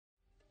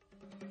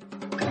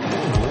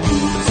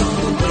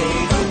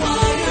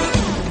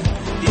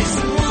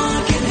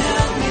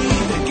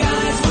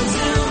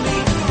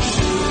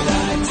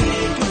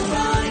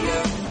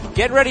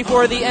Getting ready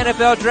for the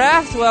NFL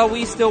Draft? Well,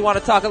 we still want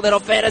to talk a little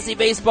fantasy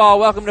baseball.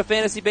 Welcome to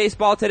Fantasy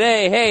Baseball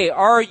Today. Hey,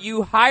 are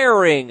you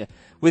hiring?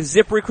 With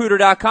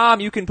ZipRecruiter.com,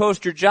 you can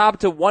post your job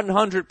to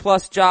 100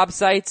 plus job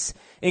sites,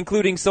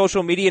 including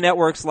social media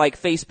networks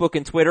like Facebook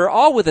and Twitter,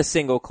 all with a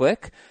single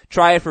click.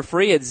 Try it for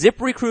free at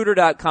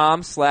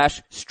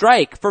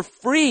ZipRecruiter.com/strike. For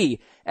free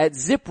at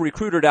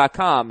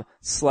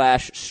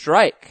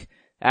ZipRecruiter.com/strike.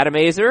 Adam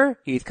Azer,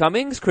 Heath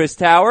Cummings, Chris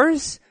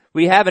Towers.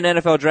 We have an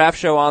NFL Draft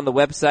Show on the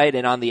website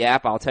and on the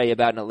app I'll tell you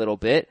about in a little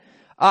bit.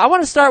 I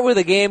want to start with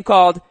a game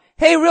called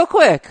Hey Real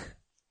Quick,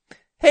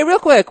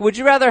 would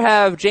you rather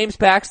have James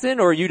Paxton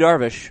or Yu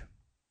Darvish?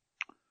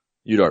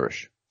 Yu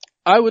Darvish.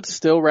 I would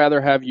still rather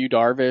have Yu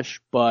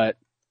Darvish, but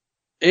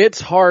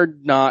it's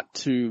hard not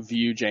to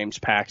view James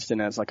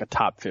Paxton as like a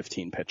top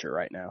 15 pitcher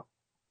right now.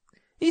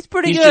 He's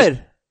pretty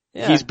good.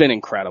 Yeah. He's been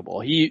incredible.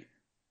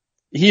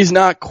 He's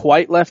not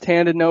quite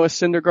left-handed Noah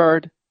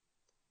Syndergaard,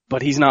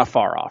 but he's not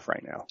far off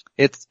right now.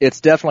 It's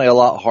definitely a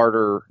lot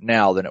harder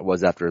now than it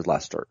was after his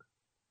last start.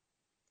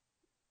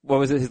 What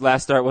was it? His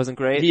last start wasn't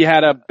great? He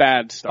had a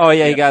bad start. Oh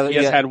yeah, he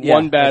has had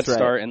one bad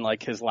start in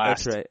like his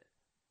last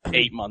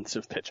 8 months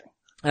of pitching.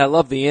 And I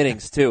love the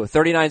innings too.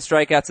 39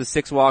 strikeouts with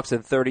 6 walks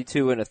and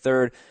 32 and a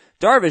third.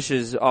 Darvish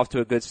is off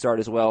to a good start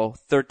as well.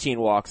 13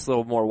 walks, a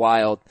little more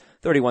wild.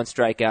 31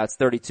 strikeouts,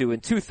 32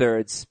 and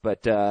 2/3.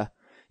 But,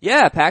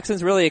 yeah,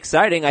 Paxton's really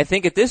exciting. I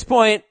think at this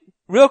point,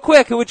 real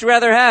quick, who would you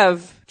rather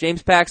have?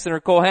 James Paxton or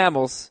Cole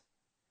Hamels?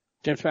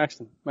 James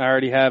Paxton. I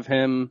already have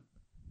him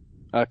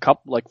a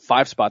couple, like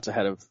 5 spots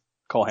ahead of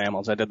Cole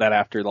Hamels. I did that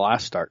after the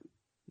last start.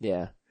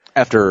 Yeah.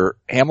 After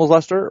Hamels'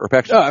 last start or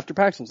Paxton? Oh, after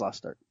Paxton's last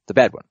start. The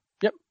bad one.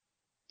 Yep.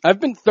 I've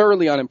been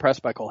thoroughly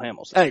unimpressed by Cole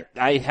Hamels.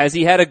 Has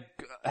he had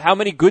how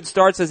many good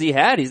starts has he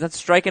had? He's not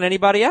striking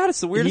anybody out.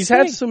 It's the weirdest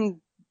thing. He's had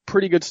some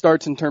pretty good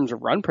starts in terms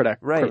of run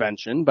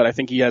prevention, but I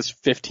think he has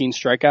 15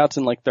 strikeouts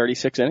in like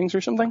 36 innings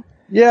or something.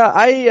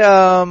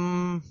 Yeah,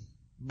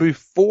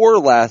 before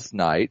last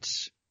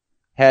night,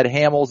 had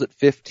Hamels at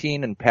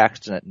 15 and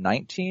Paxton at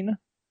 19.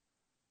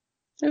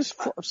 Just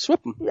swip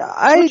him. Yeah,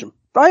 I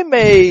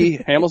may...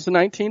 Hamels to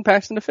 19,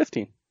 Paxton to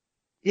 15.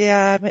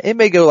 Yeah, it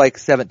may go like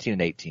 17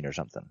 and 18 or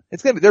something.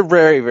 They're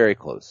very, very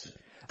close.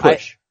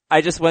 Push.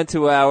 I just went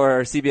to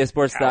our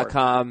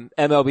CBSSports.com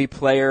MLB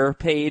player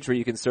page where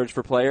you can search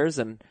for players,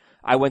 and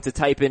I went to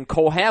type in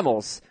Cole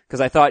Hamels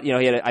because I thought, he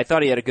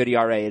had a good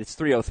ERA. It's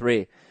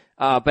 3.03.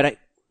 But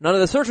none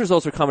of the search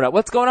results are coming up.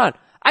 What's going on?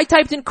 I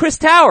typed in Chris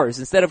Towers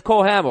instead of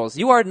Cole Hamels.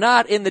 You are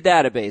not in the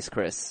database,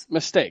 Chris.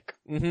 Mistake.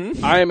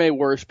 Mm-hmm. I am a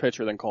worse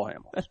pitcher than Cole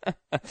Hamels.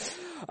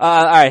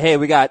 All right. Hey,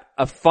 we got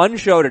a fun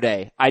show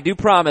today. I do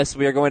promise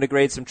we are going to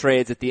grade some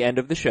trades at the end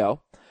of the show.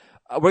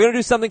 We're going to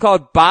do something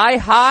called buy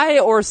high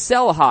or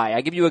sell high.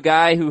 I give you a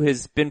guy who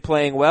has been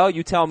playing well.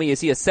 You tell me, is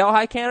he a sell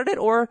high candidate,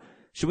 or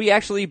should we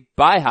actually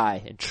buy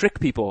high and trick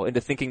people into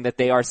thinking that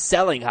they are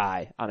selling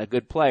high on a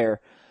good player?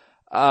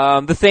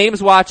 The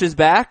Thames watch is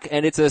back,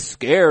 and it's a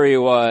scary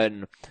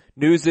one.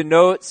 News and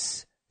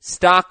notes,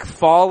 stock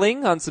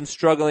falling on some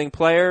struggling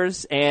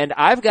players, and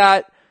I've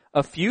got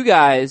a few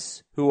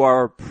guys who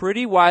are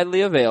pretty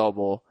widely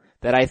available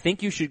that I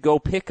think you should go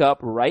pick up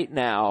right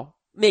now.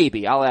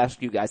 Maybe. I'll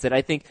ask you guys that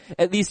I think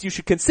at least you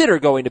should consider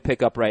going to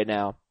pick up right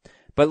now.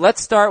 But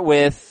let's start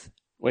with...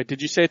 Wait,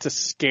 did you say it's a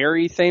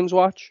scary Thames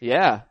watch?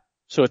 Yeah.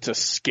 So it's a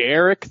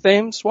scaric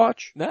Thames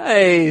watch?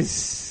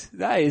 Nice.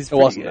 It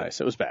wasn't nice.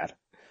 It was bad.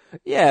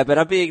 Yeah, but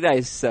I'm being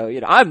nice. So,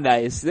 I'm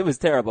nice. It was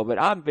terrible, but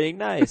I'm being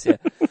nice. Yeah.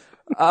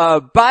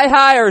 Buy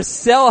high or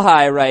sell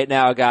high right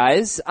now,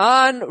 guys,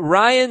 on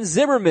Ryan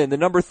Zimmerman, the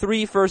number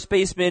 3 first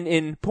baseman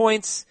in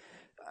points.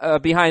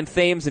 Behind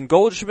Thames and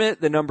Goldschmidt,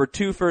 the number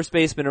 2 first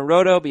baseman in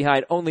Roto,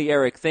 behind only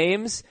Eric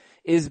Thames.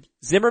 Is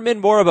Zimmerman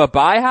more of a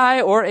buy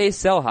high or a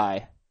sell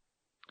high?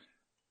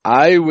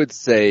 I would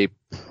say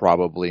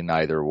probably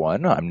neither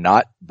one. I'm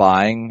not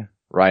buying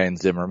Ryan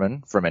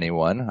Zimmerman from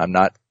anyone. I'm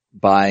not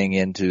buying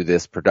into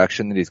this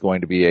production that he's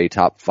going to be a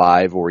top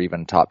 5 or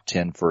even top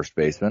 10 first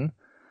baseman.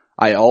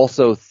 I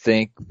also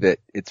think that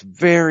it's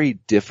very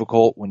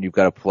difficult when you've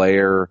got a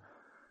player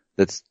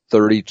that's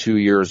 32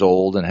 years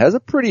old and has a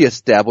pretty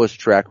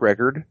established track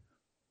record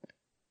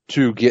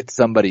to get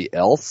somebody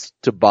else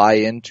to buy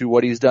into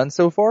what he's done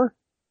so far.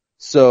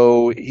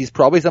 So he's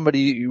probably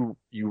somebody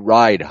you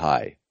ride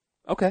high.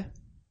 Okay.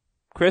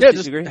 Chris, yeah, do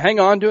you agree? Hang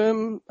on to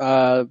him,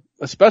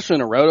 especially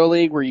in a Roto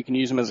League where you can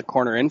use him as a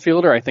corner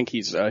infielder. I think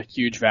he's a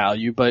huge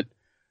value, but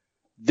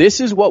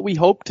this is what we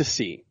hope to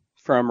see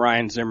from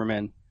Ryan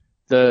Zimmerman.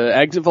 The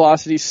exit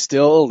velocity is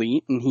still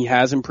elite, and he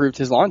has improved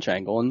his launch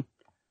angle, and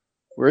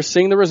we're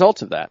seeing the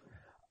results of that.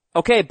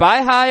 Okay,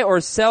 buy high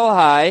or sell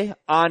high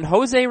on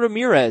Jose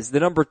Ramirez, the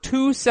number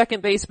 2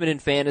 second baseman in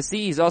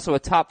fantasy. He's also a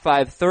top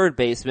 5 third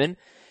baseman,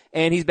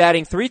 and he's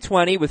batting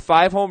 .320 with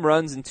 5 home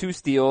runs and 2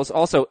 steals.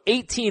 Also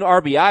 18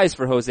 RBIs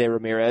for Jose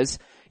Ramirez.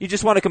 You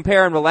just want to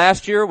compare him to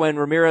last year when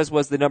Ramirez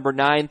was the number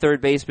 9 third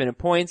baseman in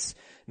points,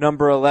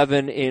 number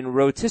 11 in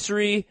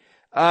rotisserie.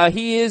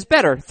 He is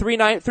better,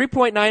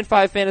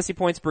 3.95 fantasy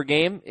points per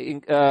game,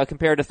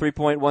 compared to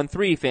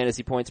 3.13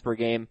 fantasy points per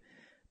game.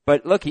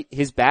 But look,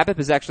 his BABIP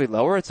is actually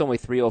lower. It's only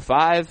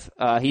 305.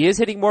 He is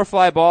hitting more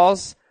fly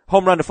balls.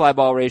 Home run to fly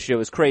ball ratio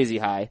is crazy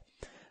high.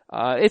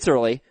 It's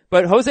early.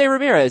 But Jose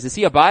Ramirez, is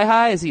he a buy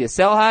high? Is he a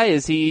sell high?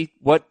 Is he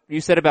what you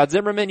said about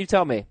Zimmerman? You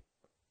tell me.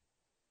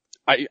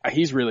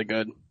 He's really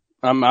good.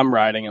 I'm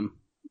riding him.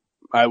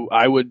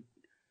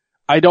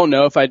 I don't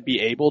know if I'd be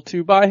able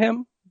to buy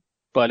him,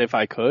 but if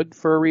I could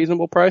for a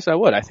reasonable price, I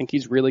would. I think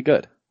he's really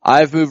good.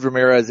 I've moved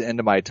Ramirez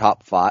into my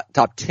top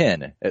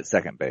 10 at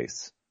second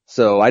base.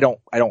 So I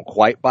don't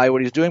quite buy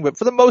what he's doing, but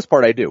for the most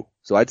part I do.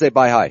 So I'd say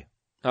buy high.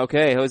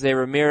 Okay, Jose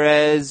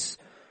Ramirez,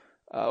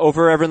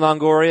 over Evan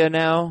Longoria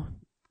now,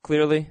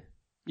 clearly.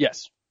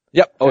 Yes.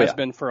 Yep. Oh, Has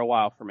been for a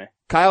while for me.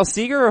 Kyle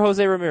Seager or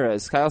Jose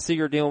Ramirez? Kyle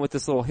Seager dealing with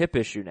this little hip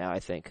issue now, I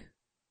think.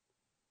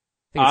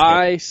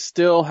 I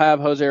still have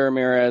Jose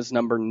Ramirez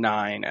number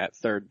 9 at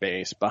third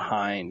base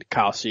behind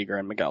Kyle Seager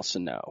and Miguel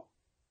Sano.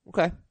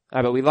 Okay. All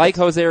right, but we like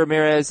Jose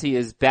Ramirez. He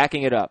is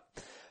backing it up.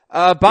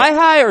 Buy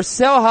high or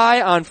sell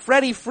high on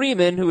Freddie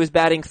Freeman, who is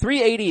batting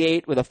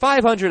 .388 with a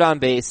 .500 on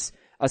base,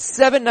 a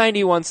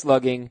 .791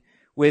 slugging,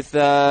 with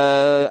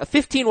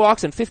 15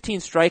 walks and 15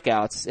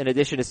 strikeouts in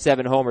addition to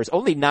 7 homers.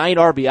 Only 9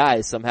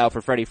 RBIs somehow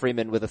for Freddie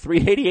Freeman with a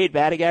 .388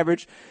 batting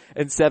average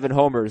and 7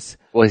 homers.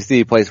 Well,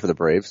 he plays for the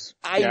Braves.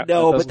 I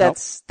know, but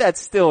that's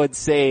still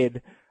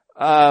insane.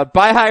 Buy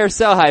high or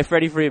sell high,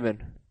 Freddie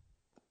Freeman?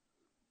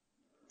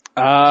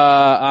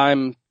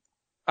 I'm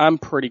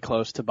pretty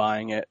close to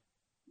buying it.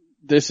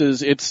 It's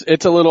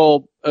a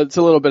little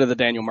bit of the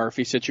Daniel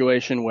Murphy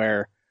situation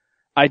where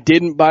I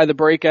didn't buy the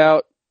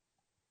breakout.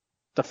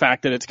 The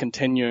fact that it's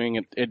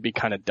continuing, it'd be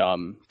kind of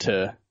dumb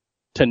to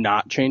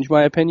not change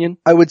my opinion.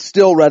 I would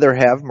still rather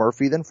have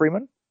Murphy than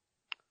Freeman.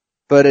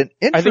 But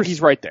I think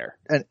he's right there.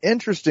 An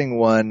interesting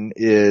one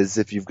is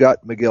if you've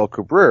got Miguel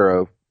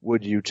Cabrera,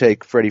 would you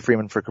take Freddie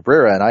Freeman for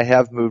Cabrera? And I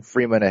have moved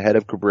Freeman ahead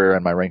of Cabrera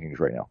in my rankings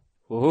right now.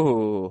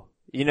 Ooh.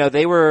 You know,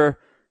 they were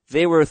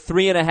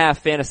 3.5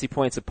 fantasy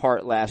points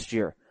apart last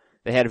year.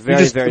 They had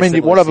very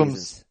similar one of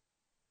seasons.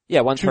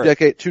 them's one's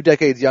two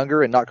decades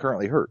younger and not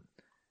currently hurt.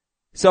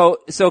 So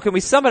can we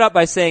sum it up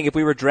by saying if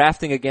we were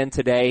drafting again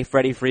today,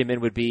 Freddie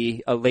Freeman would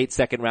be a late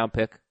second round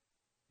pick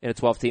in a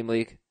 12-team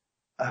league?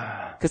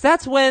 Cause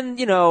that's when,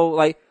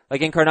 like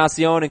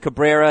Encarnacion and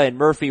Cabrera and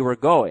Murphy were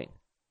going.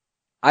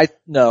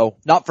 No,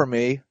 not for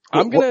me. Go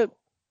ahead.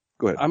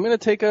 I'm gonna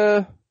take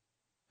a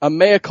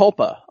mea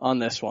culpa on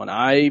this one.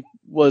 I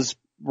was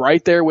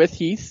right there with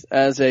Heath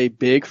as a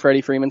big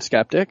Freddie Freeman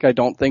skeptic. I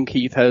don't think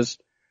Heath has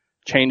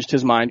changed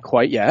his mind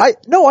quite yet.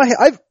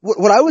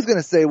 What I was going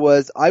to say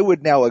was I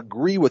would now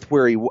agree with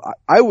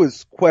I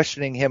was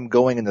questioning him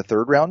going in the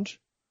third round,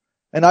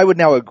 and I would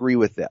now agree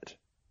with that.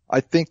 I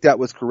think that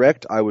was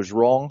correct. I was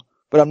wrong,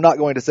 but I'm not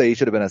going to say he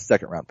should have been a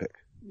second round pick.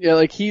 Yeah,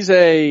 like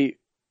I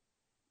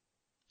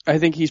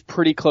think he's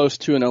pretty close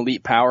to an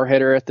elite power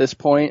hitter at this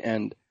point,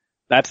 and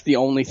that's the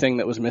only thing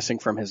that was missing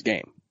from his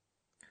game.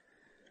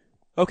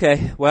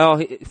 Okay,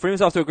 well,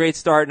 Freeman's off to a great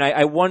start, and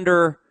I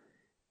wonder,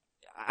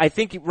 I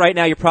think right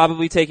now you're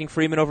probably taking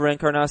Freeman over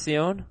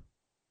Encarnacion.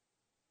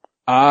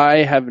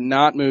 I have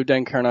not moved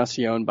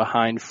Encarnacion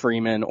behind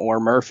Freeman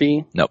or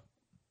Murphy. Nope.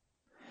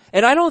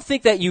 And I don't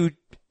think that you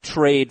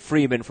trade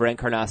Freeman for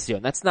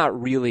Encarnacion. That's not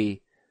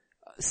really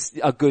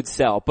a good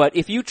sell. But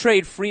if you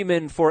trade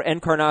Freeman for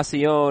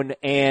Encarnacion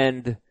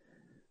and,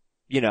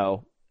 a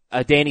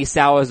Danny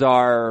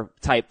Salazar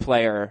type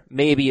player,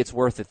 maybe it's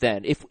worth it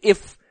then.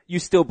 If you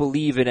still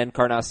believe in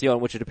Encarnacion,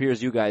 which it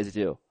appears you guys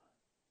do.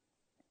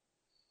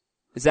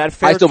 Is that a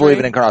fair I still trade? believe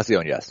in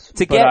Encarnacion, yes.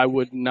 But I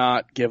would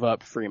not give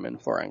up Freeman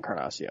for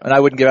Encarnacion. And I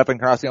wouldn't give up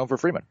Encarnacion for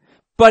Freeman.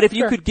 But if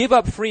you could give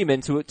up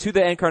Freeman to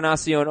the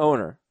Encarnacion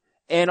owner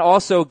and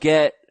also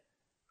get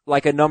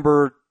like a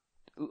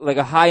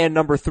high-end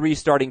number 3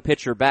 starting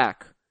pitcher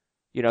back,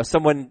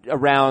 someone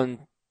around,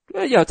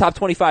 top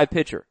 25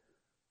 pitcher.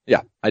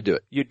 Yeah, I'd do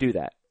it. You'd do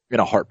that. In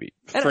a heartbeat.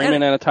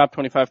 Freeman and a top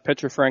 25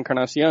 pitcher for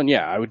Encarnacion?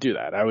 Yeah, I would do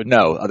that.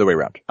 No, other way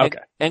around. Okay.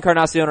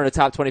 Encarnacion and a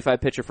top 25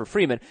 pitcher for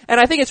Freeman. And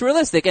I think it's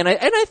realistic. And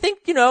I think,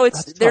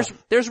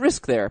 there's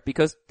risk there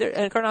because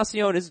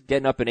Encarnacion is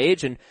getting up in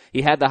age and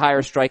he had the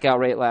higher strikeout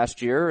rate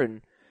last year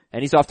and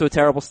he's off to a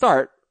terrible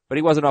start, but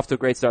he wasn't off to a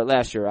great start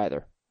last year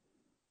either.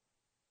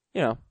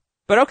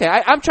 But okay,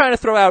 I'm trying to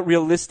throw out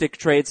realistic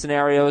trade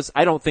scenarios.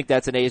 I don't think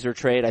that's an Azer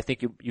trade. I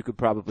think you could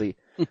probably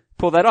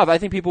pull that off. I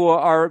think people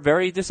are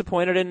very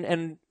disappointed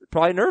and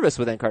probably nervous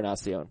with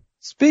Encarnacion.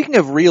 Speaking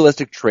of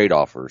realistic trade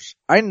offers,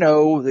 I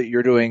know that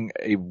you're doing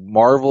a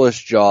marvelous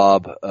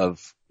job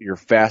of your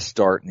fast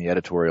start in the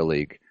editorial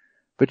league,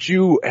 but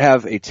you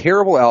have a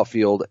terrible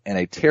outfield and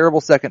a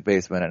terrible second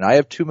baseman, and I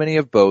have too many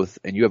of both,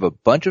 and you have a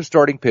bunch of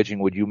starting pitching.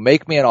 Would you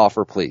make me an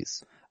offer,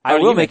 please? I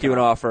will make you an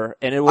offer,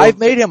 and it will. I've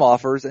made him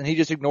offers, and he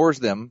just ignores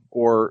them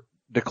or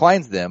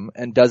declines them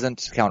and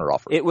doesn't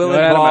counteroffer. It will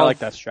Adam, involve. I like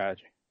that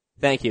strategy.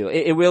 Thank you.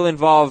 It will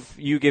involve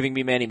you giving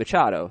me Manny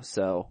Machado.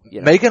 So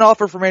make an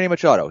offer for Manny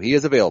Machado. He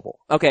is available.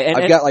 Okay,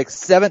 I've got like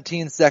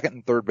 17 second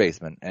and third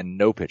basemen and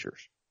no pitchers.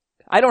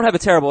 I don't have a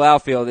terrible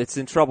outfield. It's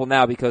in trouble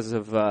now because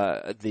of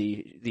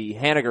the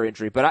Haniger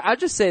injury. But I'll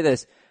just say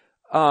this: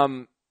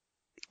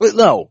 But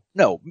no.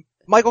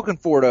 Michael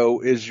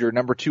Conforto is your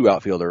number 2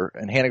 outfielder,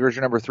 and Haniger's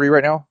your number 3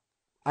 right now?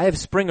 I have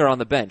Springer on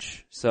the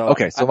bench, so.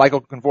 Okay, so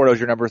Michael Conforto is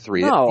your number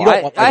 3. No, You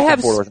don't want I Michael have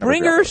Conforto as number 3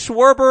 Springer,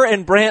 outfielder. Schwarber,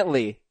 and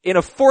Brantley in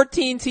a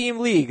 14-team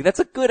league. That's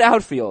a good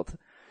outfield.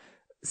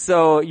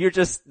 So you're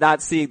just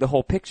not seeing the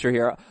whole picture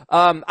here.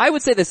 I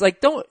would say this,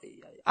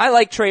 I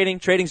like trading.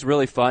 Trading's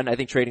really fun. I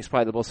think trading's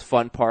probably the most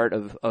fun part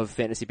of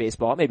fantasy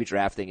baseball. Maybe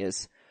drafting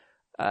is.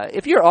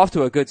 If you're off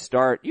to a good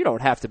start, you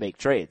don't have to make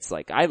trades.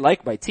 I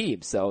like my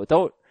team, so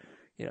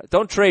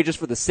don't trade just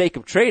for the sake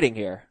of trading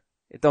here.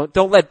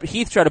 Don't let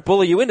Heath try to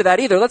bully you into that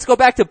either. Let's go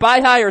back to buy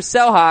high or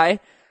sell high.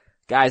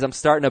 Guys, I'm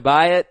starting to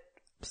buy it.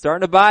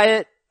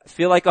 I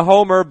feel like a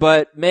homer,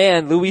 but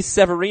man, Luis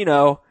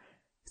Severino,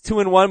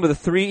 2-1 with a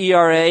 3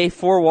 ERA,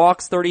 4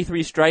 walks,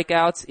 33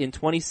 strikeouts in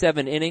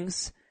 27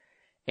 innings.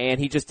 And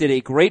he just did a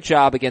great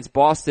job against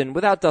Boston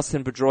without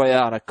Dustin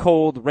Pedroia on a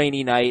cold,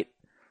 rainy night.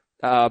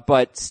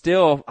 But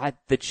still,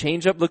 the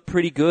changeup looked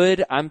pretty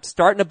good. I'm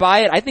starting to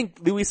buy it. I think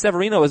Luis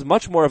Severino is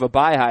much more of a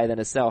buy high than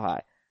a sell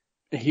high.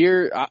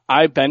 Here,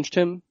 I benched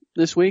him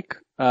this week.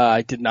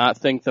 I did not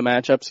think the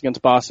matchups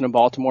against Boston and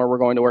Baltimore were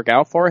going to work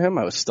out for him.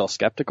 I was still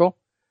skeptical.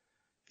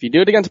 If you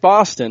do it against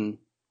Boston,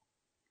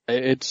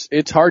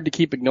 it's hard to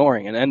keep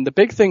ignoring. And the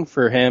big thing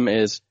for him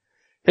is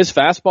his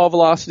fastball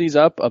velocity's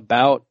up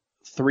about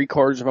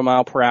 0.75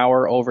 miles per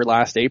hour over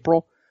last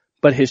April,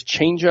 but his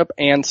changeup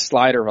and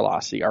slider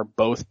velocity are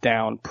both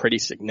down pretty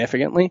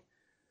significantly.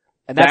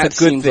 And that's that a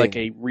good seems thing. like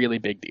a really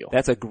big deal.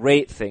 That's a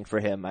great thing for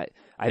him.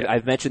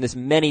 I've mentioned this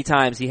many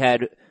times. He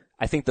had,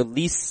 I think, the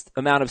least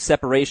amount of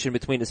separation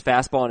between his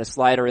fastball and his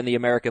slider in the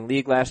American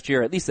League last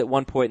year, at least at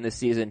one point in this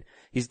season.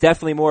 He's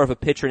definitely more of a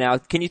pitcher now.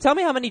 Can you tell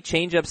me how many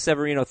changeups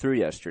Severino threw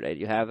yesterday?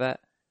 Do you have that?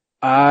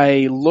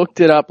 I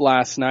looked it up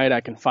last night. I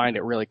can find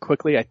it really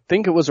quickly. I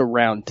think it was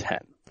around 10.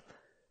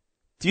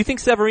 Do you think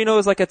Severino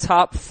is like a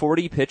top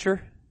 40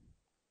 pitcher?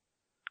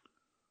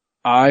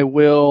 I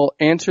will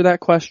answer that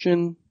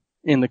question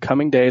in the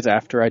coming days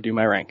after I do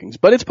my rankings,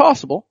 but it's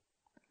possible.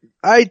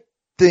 I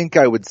think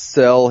I would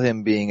sell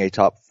him being a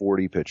top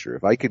 40 pitcher.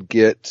 If I could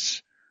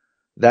get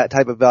that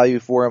type of value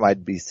for him,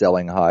 I'd be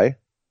selling high.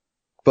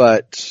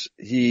 But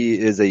he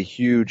is a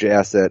huge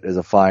asset as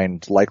a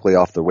find, likely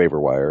off the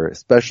waiver wire,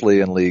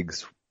 especially in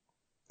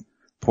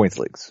points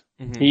leagues.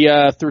 Mm-hmm.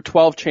 He threw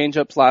 12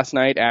 changeups last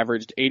night,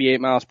 averaged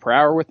 88 miles per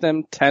hour with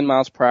them, 10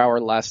 miles per hour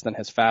less than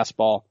his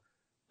fastball.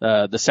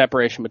 The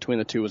separation between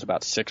the two was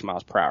about 6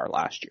 miles per hour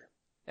last year.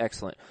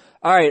 Excellent.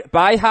 All right,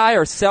 buy high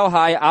or sell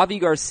high, Avi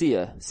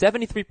Garcia,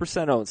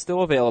 73% owned,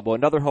 still available.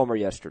 Another homer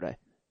yesterday.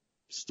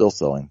 Still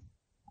selling.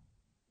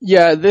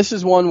 Yeah, this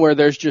is one where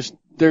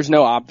there's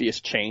no obvious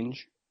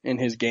change in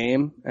his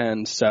game,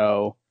 and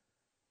so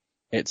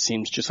it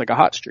seems just like a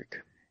hot streak.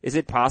 Is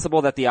it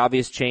possible that the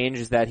obvious change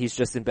is that he's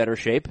just in better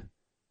shape?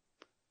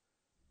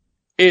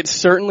 It's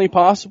certainly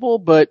possible,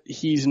 but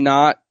he's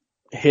not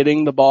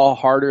hitting the ball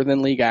harder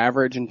than league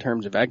average in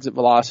terms of exit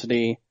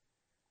velocity.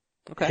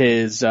 Okay.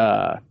 His,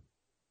 none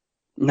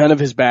of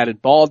his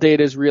batted ball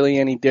data is really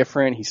any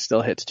different. He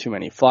still hits too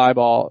many fly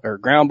ball or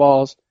ground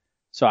balls.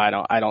 So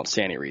I don't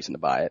see any reason to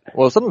buy it.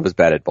 Well, some of his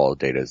batted ball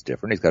data is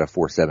different. He's got a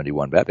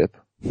 471 BABIP.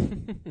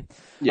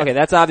 Yeah. Okay,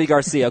 that's Avi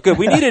Garcia. Good.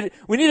 We needed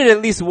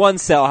at least one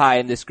sell high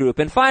in this group.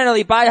 And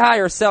finally, buy high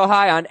or sell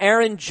high on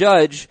Aaron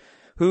Judge,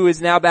 who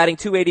is now batting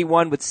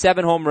 .281 with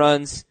 7 home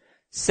runs,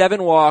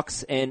 7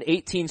 walks, and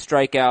 18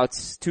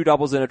 strikeouts, 2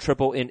 doubles and a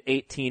triple in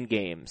 18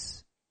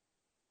 games.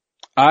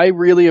 I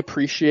really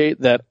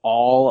appreciate that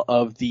all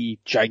of the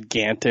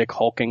gigantic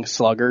hulking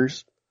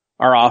sluggers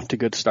are off to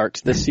good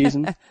starts this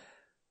season.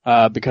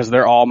 Because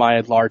they're all my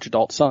large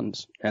adult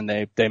sons, and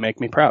they make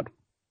me proud.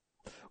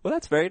 Well,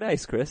 that's very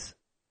nice, Chris.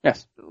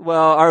 Yes.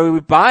 Well, are we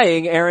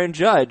buying Aaron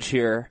Judge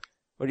here?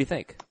 What do you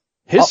think?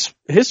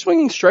 His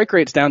swinging strike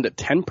rate's down to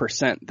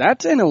 10%.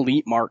 That's an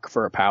elite mark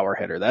for a power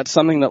hitter. That's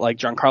something that like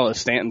Giancarlo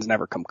Stanton's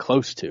never come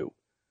close to.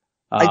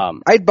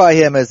 I'd buy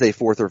him as a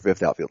 4th or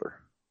 5th outfielder.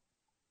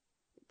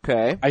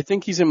 Okay. I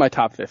think he's in my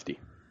top 50.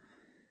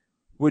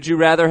 Would you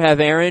rather have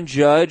Aaron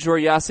Judge or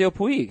Yasiel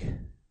Puig?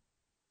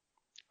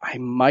 I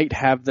might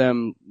have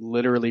them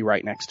literally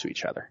right next to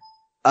each other.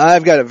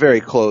 I've got it very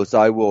close.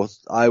 I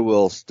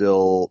will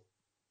still.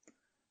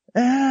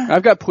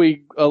 I've got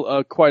Puig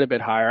quite a bit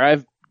higher. I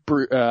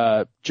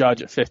have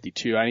Judge at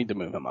 52. I need to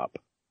move him up.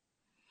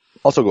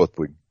 Also go with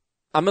Puig.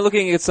 I'm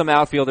looking at some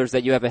outfielders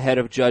that you have ahead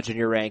of Judge in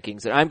your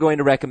rankings, and I'm going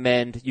to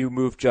recommend you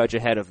move Judge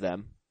ahead of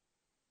them.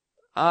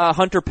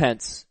 Hunter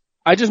Pence.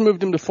 I just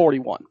moved him to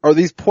 41. Are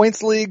these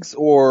points leagues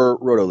or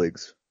roto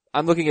leagues?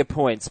 I'm looking at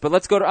points, but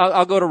let's go to,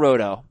 I'll go to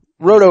Roto.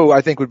 Roto, I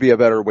think, would be a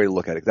better way to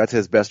look at it. That's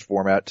his best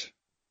format.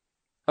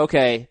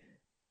 Okay.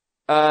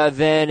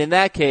 Then in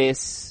that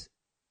case,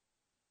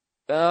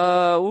 it's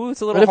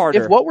a little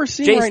harder. If what we're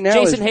seeing right now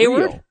Jason is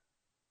Hayward? real,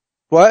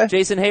 What?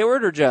 Jason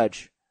Hayward or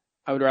Judge?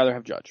 I would rather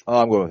have Judge. Oh,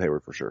 I'm going with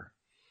Hayward for sure.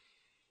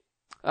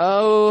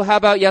 Oh, how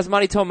about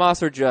Yasmani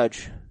Tomas or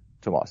Judge?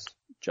 Tomas.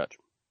 Judge.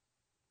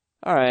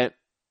 All right.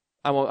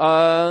 I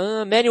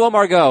won't, Manuel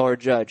Margot or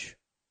Judge?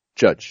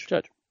 Judge.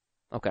 Judge.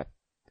 Okay.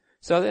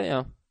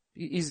 So,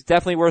 He's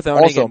definitely worth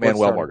owning. Also, and worth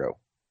Manuel starting. Margot.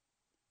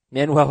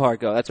 Manuel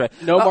Margot, that's right.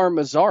 Nomar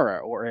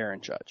Mazara or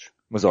Aaron Judge.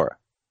 Mazzara.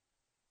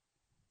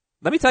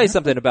 Let me tell you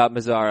something about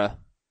Mazzara.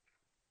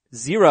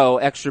 0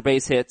 extra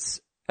base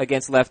hits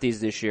against lefties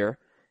this year.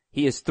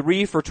 He is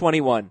 3 for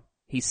 21.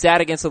 He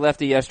sat against a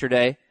lefty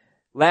yesterday.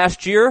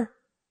 Last year,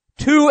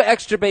 2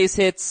 extra base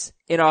hits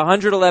in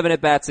 111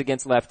 at-bats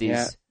against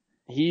lefties.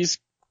 Yeah. He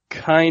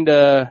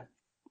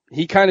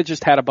kinda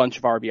just had a bunch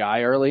of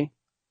RBI early,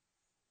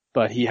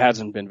 but he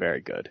hasn't been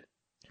very good.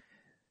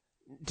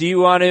 Do you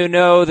want to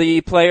know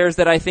the players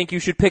that I think you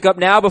should pick up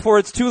now before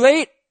it's too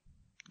late?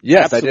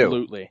 Yes, I do.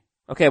 Absolutely.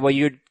 Okay, well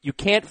you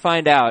can't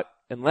find out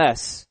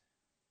unless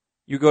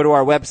you go to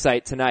our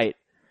website tonight.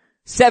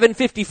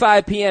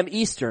 7:55 p.m.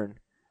 Eastern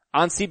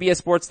on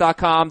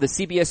CBSSports.com, the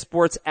CBS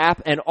Sports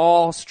app, and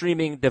all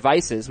streaming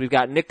devices. We've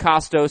got Nick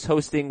Costos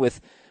hosting with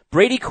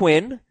Brady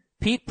Quinn,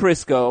 Pete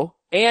Prisco,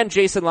 and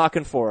Jason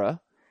LaCanfora.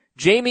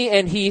 Jamie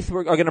and Heath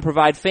are going to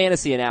provide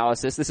fantasy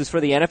analysis. This is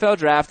for the NFL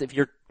draft. If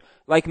you're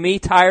like me,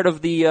 tired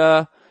of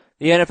the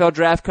NFL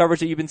draft coverage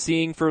that you've been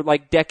seeing for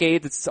like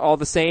decades, it's all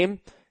the same.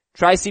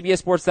 Try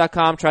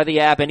CBSSports.com, try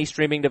the app, any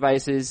streaming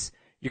devices.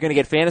 You're going to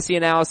get fantasy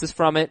analysis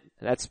from it.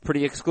 That's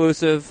pretty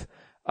exclusive.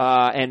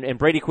 And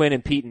Brady Quinn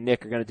and Pete and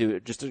Nick are going to do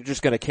it.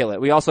 Just going to kill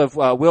it. We also have,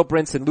 Will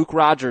Brinson, Luke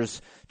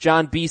Rogers,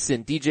 John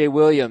Beeson, DJ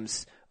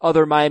Williams,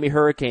 other Miami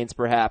Hurricanes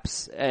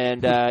perhaps.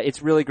 And,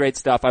 it's really great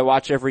stuff. I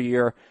watch every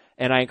year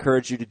and I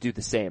encourage you to do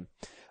the same.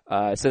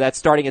 So that's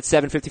starting at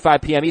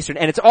 7:55 p.m. Eastern.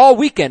 And it's all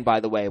weekend, by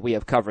the way. We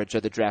have coverage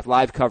of the draft,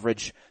 live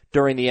coverage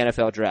during the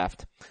NFL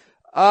draft.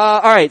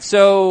 Alright,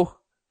 so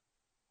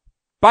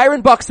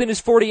Byron Buxton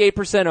is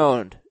 48%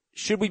 owned.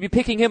 Should we be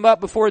picking him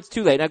up before it's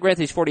too late? Now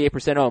granted he's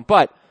 48% owned,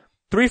 but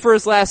 3 for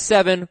his last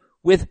 7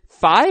 with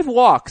 5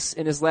 walks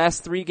in his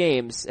last 3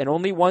 games and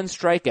only 1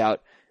 strikeout.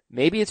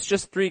 Maybe it's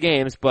just 3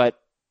 games, but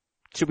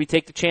should we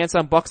take the chance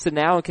on Buxton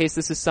now in case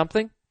this is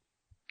something?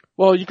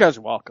 Well, you guys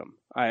are welcome.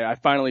 I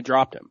finally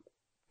dropped him.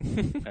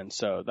 And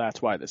so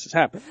that's why this has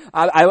happened.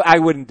 I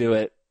wouldn't do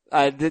it.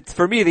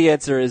 For me, the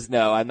answer is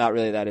no. I'm not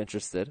really that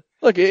interested.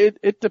 Look,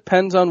 it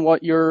depends on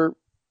what your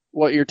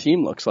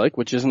team looks like,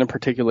 which isn't a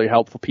particularly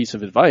helpful piece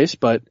of advice,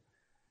 but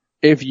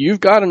if you've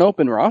got an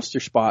open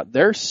roster spot,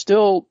 there's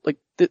still, like,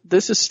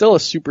 this is still a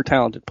super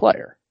talented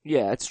player.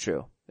 Yeah, it's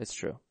true. It's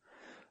true.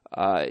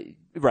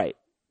 Right.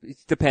 It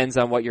depends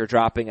on what you're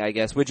dropping, I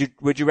guess. Would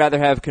you rather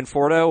have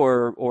Conforto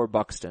or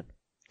Buxton?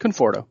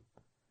 Conforto.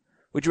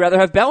 Would you rather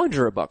have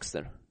Bellinger or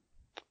Buxton?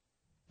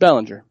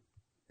 Bellinger.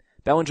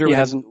 He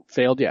hasn't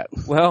failed yet.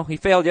 Well, he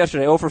failed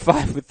yesterday, 0 for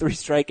 5 with 3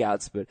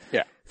 strikeouts, but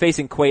yeah,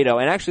 facing Cueto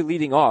and actually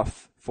leading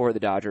off for the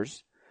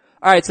Dodgers.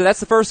 Alright, so that's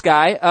the first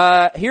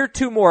guy. Here are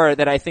 2 more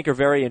that I think are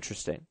very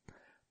interesting.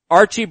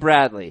 Archie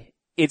Bradley.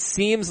 It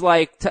seems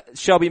like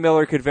Shelby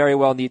Miller could very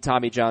well need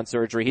Tommy John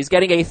surgery. He's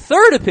getting a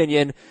third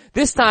opinion,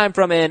 this time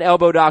from an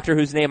elbow doctor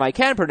whose name I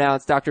can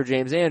pronounce, Dr.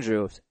 James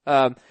Andrews.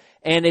 And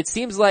it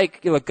seems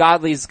like,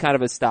 Godley's kind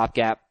of a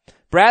stopgap.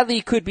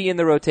 Bradley could be in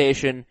the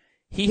rotation.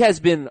 He has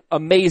been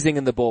amazing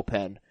in the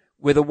bullpen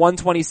with a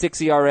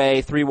 1.26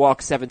 ERA, 3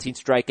 walks, 17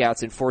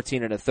 strikeouts, and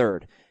 14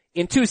 1/3.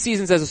 In 2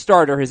 seasons as a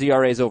starter, his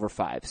ERA is over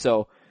 5.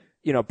 So,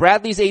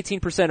 Bradley's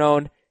 18%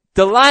 owned.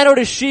 Delino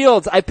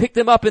DeShields, I picked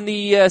him up in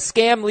the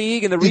scam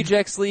league, in the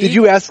rejects league. Did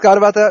you ask Scott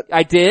about that?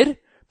 I did.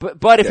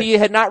 But if he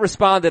had not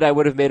responded, I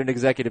would have made an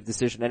executive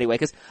decision anyway,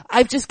 because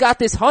I've just got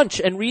this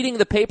hunch, and reading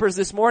the papers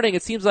this morning,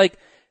 it seems like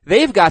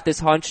they've got this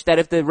hunch that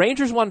if the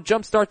Rangers want to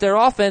jumpstart their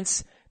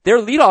offense, their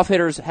leadoff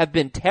hitters have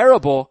been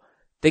terrible.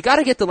 They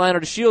gotta get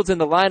Delino DeShields in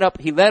the lineup.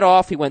 He led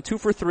off. He went 2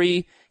 for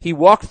 3. He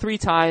walked 3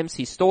 times.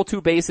 He stole 2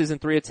 bases in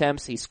 3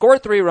 attempts. He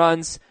scored 3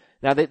 runs.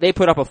 Now they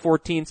put up a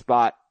 14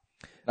 spot.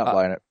 Not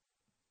buying it.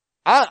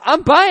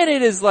 I'm buying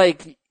it as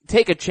like,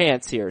 take a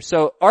chance here.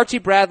 So Archie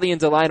Bradley and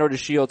Delino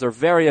DeShields are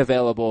very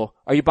available.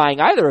 Are you buying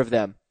either of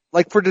them?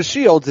 Like for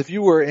DeShields, if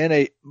you were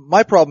in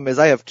my problem is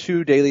I have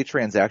 2 daily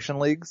transaction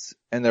leagues,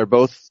 and they're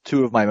both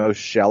 2 of my most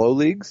shallow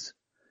leagues.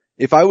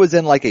 If I was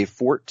in like a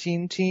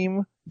 14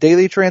 team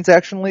daily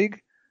transaction league,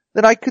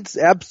 then I could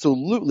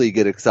absolutely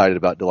get excited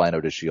about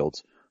Delino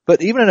DeShields.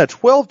 But even in a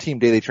 12 team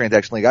daily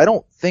transaction league, I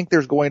don't think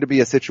there's going to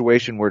be a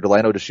situation where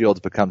Delino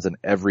DeShields becomes an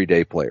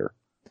everyday player.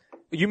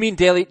 You mean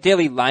daily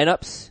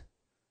lineups?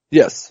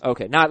 Yes.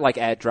 Okay, not like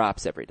add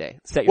drops every day.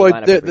 Set your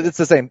lineup every day. It's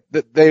the same.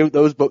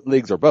 Those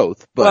leagues are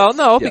both. But well,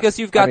 no, yes, because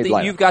you've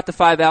got the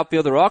 5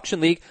 outfielder auction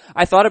league.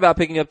 I thought about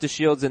picking up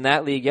DeShields in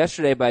that league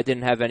yesterday, but I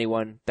didn't have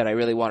anyone that I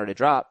really wanted to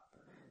drop.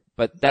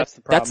 But that's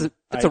the problem.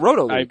 That's a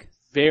roto league. I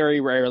very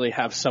rarely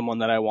have someone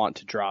that I want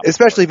to drop.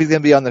 Especially if he's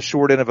going to be on the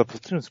short end of a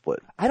platoon split.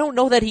 I don't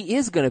know that he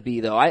is going to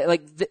be though.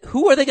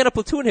 Who are they going to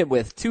platoon him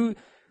with?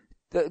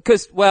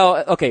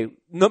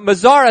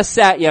 Mazzara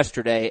sat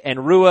yesterday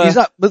and Rua.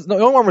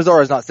 Nomar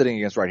Mazzara is not sitting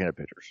against right-handed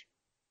pitchers.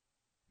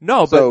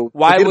 No, so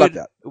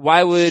but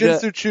why would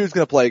Shin-Soo Choo's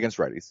going to play against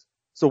righties?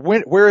 So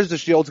where is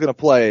DeShields going to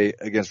play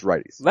against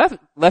righties?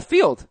 Left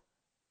field.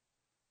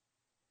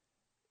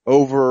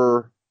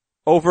 Over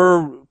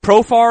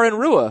Profar and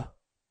Rua.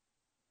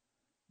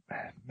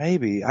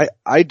 Maybe.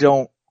 I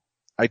don't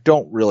I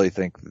don't really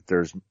think that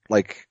there's,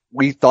 like,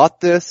 we thought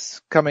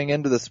this coming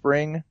into the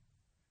spring,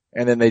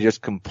 and then they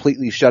just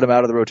completely shut him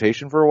out of the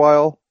rotation for a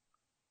while.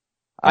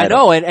 I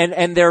know,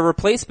 and their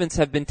replacements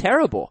have been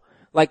terrible.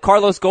 Like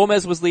Carlos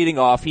Gomez was leading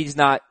off. He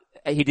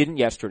didn't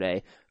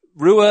yesterday.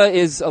 Rua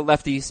is a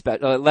lefty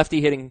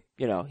hitting,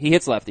 he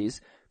hits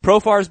lefties.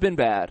 Profar's been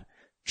bad.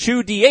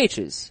 Chu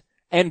DHs.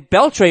 And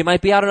Beltre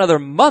might be out another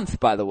month,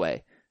 by the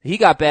way. He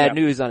got bad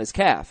news on his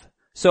calf.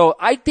 So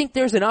I think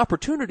there's an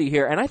opportunity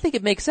here, and I think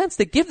it makes sense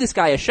to give this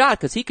guy a shot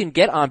because he can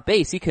get on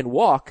base, he can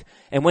walk,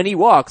 and when he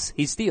walks,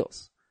 he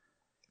steals.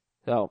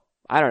 So,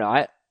 I don't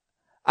know.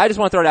 I just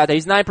want to throw it out there.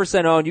 He's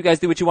 9% owned. You guys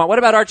do what you want. What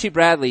about Archie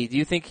Bradley? Do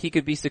you think he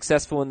could be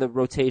successful in the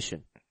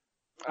rotation?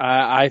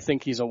 I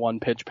think he's a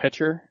one-pitch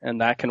pitcher,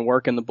 and that can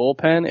work in the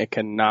bullpen. It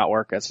cannot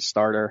work as a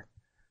starter.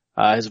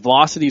 His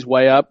velocity's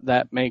way up.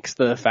 That makes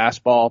the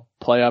fastball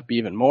play up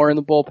even more in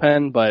the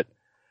bullpen, but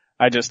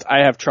I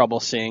have trouble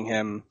seeing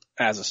him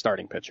as a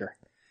starting pitcher.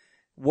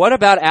 What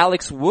about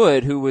Alex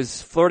Wood, who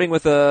was flirting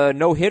with a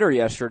no-hitter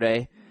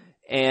yesterday?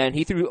 And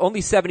he threw only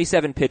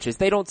 77 pitches.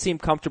 They don't seem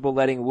comfortable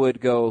letting Wood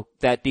go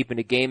that deep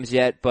into games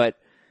yet, but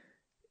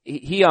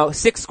he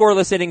 6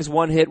 scoreless innings,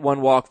 1 hit,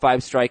 1 walk, 5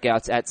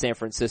 strikeouts at San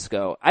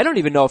Francisco. I don't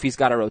even know if he's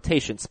got a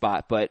rotation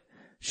spot, but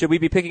should we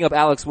be picking up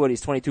Alex Wood?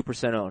 He's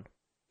 22% owned.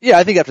 Yeah,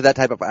 I think after that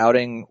type of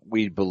outing,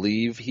 we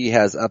believe he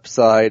has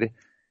upside.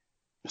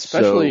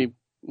 Especially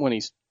when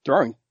he's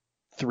throwing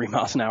 3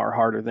 miles an hour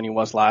harder than he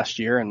was last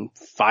year and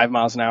 5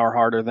 miles an hour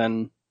harder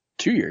than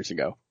 2 years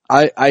ago.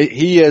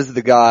 He is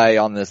the guy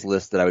on this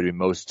list that I would be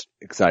most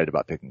excited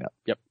about picking up.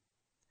 Yep.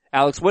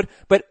 Alex Wood.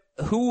 But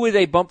who would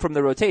they bump from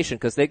the rotation?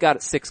 Cause they've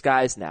got 6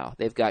 guys now.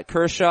 They've got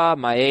Kershaw,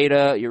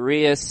 Maeda,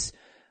 Urias,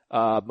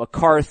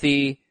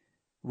 McCarthy,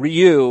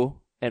 Ryu,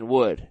 and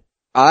Wood.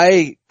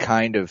 I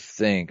kind of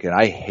think, and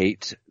I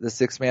hate the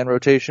 6-man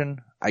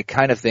rotation, I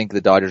kind of think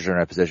the Dodgers are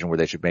in a position where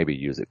they should maybe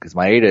use it because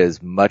Maeda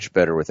is much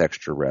better with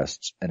extra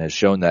rests and has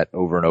shown that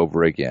over and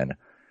over again.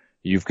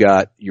 You've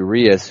got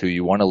Urias, who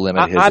you want to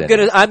limit his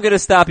innings. I'm gonna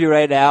stop you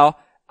right now.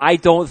 I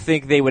don't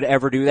think they would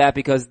ever do that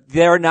because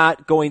they're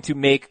not going to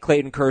make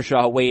Clayton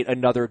Kershaw wait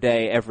another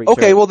day every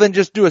Okay, turn. well then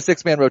just do a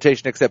 6-man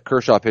rotation except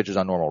Kershaw pitches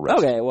on normal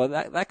rest. Okay, well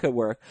that could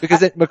work.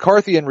 Because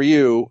McCarthy and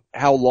Ryu,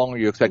 how long are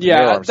you expecting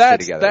their arms to stay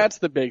together? That's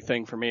the big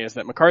thing for me is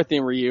that McCarthy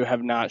and Ryu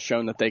have not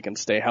shown that they can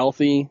stay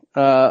healthy,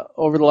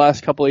 over the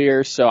last couple of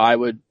years. So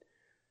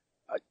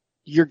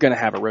you're gonna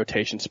have a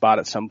rotation spot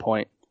at some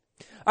point.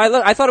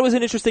 I thought it was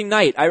an interesting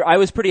night. I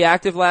was pretty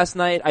active last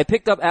night. I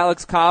picked up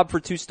Alex Cobb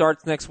for 2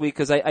 starts next week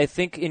because I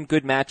think in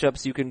good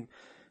matchups you can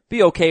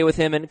be okay with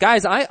him. And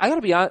guys, I gotta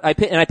be honest, I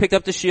picked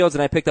up DeShields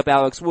and I picked up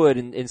Alex Wood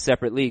in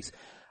separate leagues.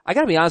 I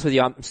gotta be honest with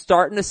you, I'm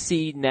starting to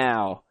see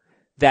now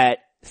that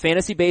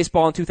fantasy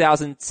baseball in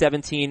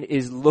 2017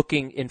 is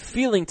looking and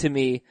feeling to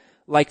me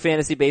like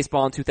fantasy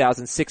baseball in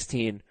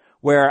 2016,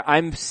 where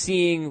I'm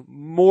seeing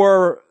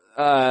more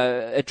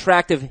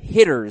attractive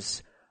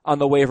hitters on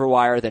the waiver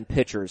wire than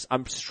pitchers.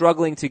 I'm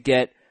struggling to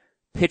get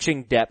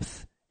pitching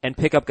depth and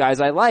pick up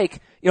guys I like.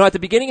 At the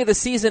beginning of the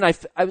season,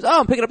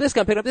 I'm picking up this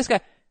guy, I'm picking up this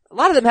guy. A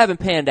lot of them haven't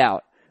panned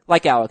out,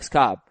 like Alex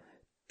Cobb.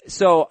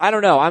 So I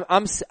don't know.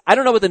 I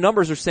don't know what the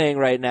numbers are saying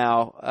right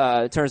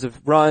now, in terms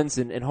of runs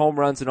and home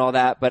runs and all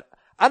that, but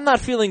I'm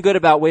not feeling good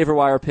about waiver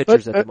wire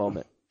pitchers at the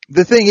moment.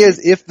 The thing is,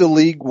 if the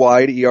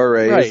league-wide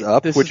ERA is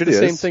up, which it is,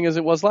 the same thing as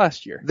it was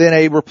last year, then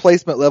a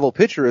replacement level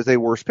pitcher is a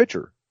worse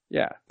pitcher.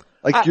 Yeah.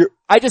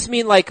 I just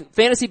mean like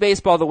fantasy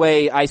baseball the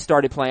way I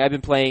started playing. I've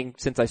been playing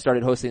since I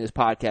started hosting this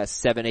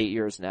podcast 7-8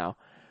 years now.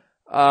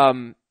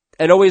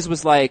 It always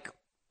was like,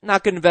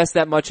 not gonna invest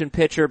that much in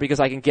pitcher because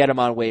I can get them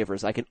on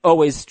waivers. I can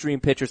always stream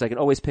pitchers. I can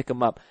always pick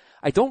them up.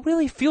 I don't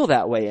really feel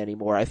that way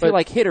anymore. I feel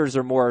like hitters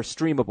are more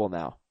streamable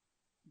now.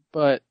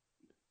 But,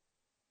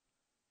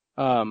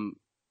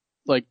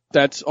 like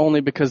that's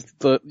only because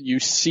you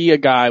see a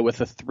guy with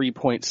a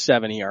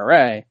 3.7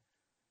 ERA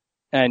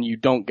and you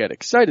don't get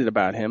excited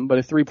about him, but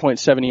a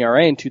 3.7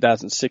 ERA in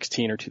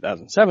 2016 or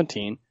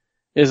 2017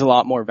 is a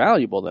lot more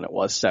valuable than it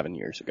was 7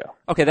 years ago.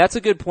 Okay, that's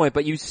a good point,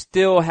 but you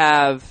still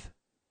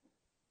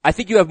I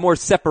think you have more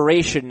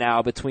separation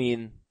now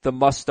between the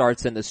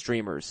must-starts and the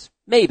streamers.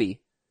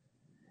 Maybe.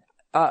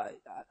 I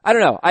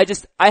don't know. I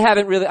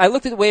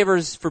looked at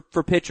waivers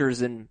for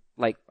pitchers and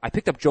I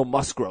picked up Joe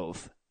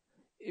Musgrove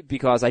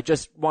because I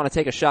just want to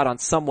take a shot on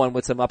someone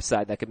with some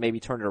upside that could maybe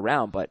turn it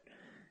around, but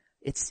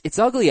it's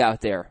ugly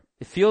out there.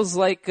 It feels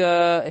like,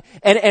 and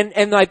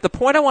the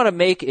point I want to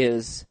make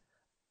is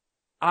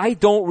I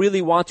don't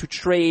really want to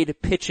trade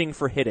pitching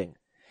for hitting.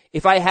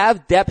 If I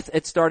have depth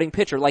at starting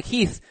pitcher, like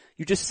Heath,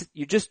 you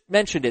just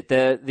mentioned it,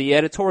 the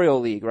editorial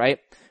league, right?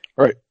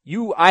 Right.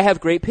 I have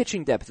great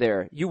pitching depth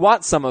there. You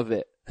want some of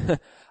it.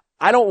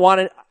 I don't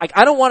want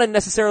to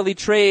necessarily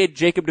trade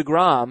Jacob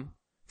deGrom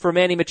for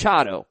Manny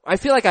Machado. I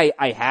feel like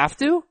I have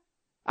to.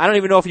 I don't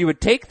even know if you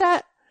would take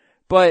that,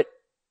 but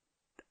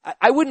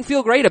I wouldn't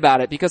feel great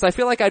about it because I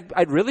feel like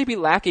I'd really be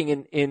lacking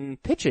in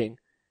pitching,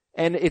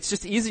 and it's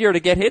just easier to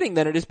get hitting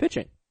than it is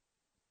pitching.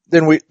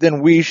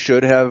 Then we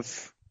should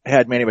have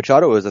had Manny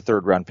Machado as a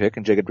 3rd round pick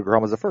and Jacob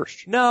deGrom was a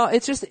 1st. No,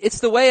 it's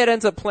the way it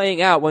ends up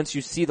playing out once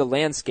you see the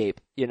landscape,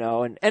 you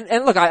know,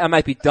 and look, I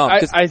might be dumb.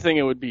 I think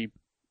it would be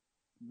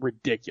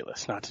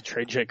ridiculous not to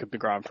trade Jacob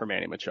deGrom for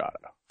Manny Machado.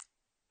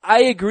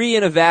 I agree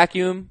in a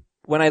vacuum.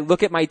 When I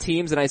look at my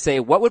teams and I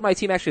say, what would my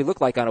team actually look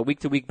like on a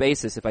week-to-week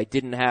basis if I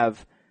didn't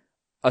have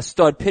a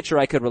stud pitcher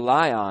I could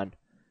rely on?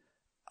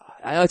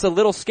 I know it's a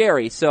little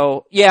scary.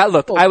 So, yeah,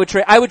 look, I would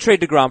trade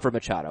DeGrom for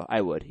Machado.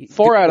 I would.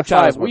 4 out of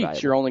Machado's 5 more weeks,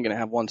 valuable. you're only going to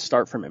have one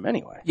start from him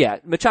anyway. Yeah,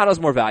 Machado's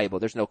more valuable.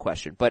 There's no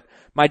question. But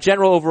my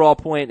general overall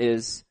point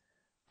is,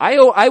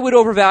 I would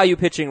overvalue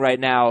pitching right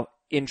now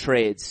in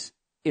trades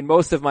in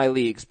most of my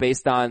leagues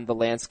based on the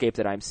landscape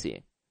that I'm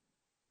seeing.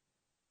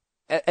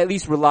 At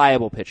least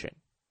reliable pitching.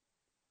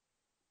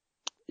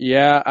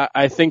 Yeah,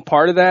 I think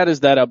part of that is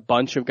that a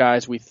bunch of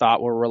guys we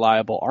thought were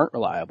reliable aren't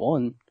reliable,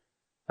 and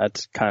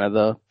that's kind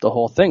of the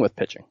whole thing with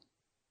pitching.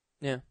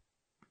 Yeah.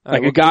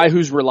 Like a guy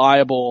who's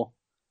reliable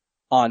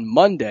on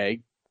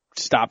Monday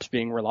stops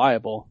being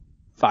reliable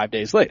 5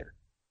 days later.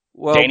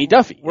 Well, Danny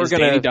Duffy. Is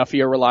Danny Duffy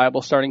a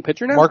reliable starting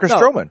pitcher now? Marcus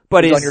Stroman.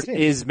 But on your team.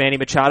 is Manny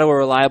Machado a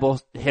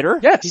reliable hitter?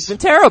 Yes. He's been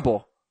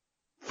terrible.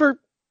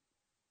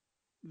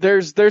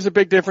 There's a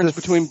big difference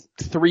between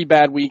 3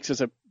 bad weeks as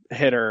a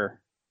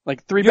hitter.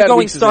 Like 3 You're bad going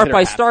weeks start as a hitter by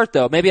happen. start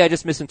though. Maybe I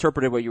just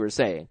misinterpreted what you were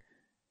saying.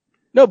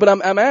 No, but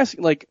I'm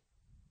asking, like,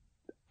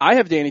 I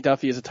have Danny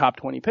Duffy as a top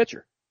 20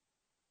 pitcher.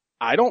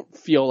 I don't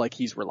feel like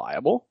he's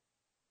reliable.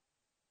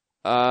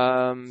 So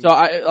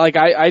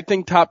I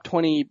think top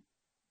 20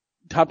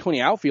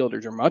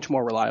 outfielders are much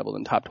more reliable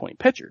than top 20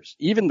 pitchers,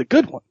 even the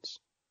good ones.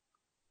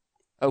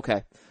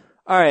 Okay.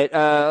 All right.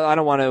 I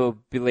don't want to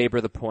belabor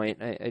the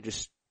point. I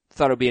just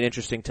thought it would be an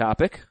interesting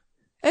topic.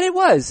 And it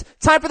was.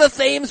 Time for the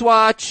Thames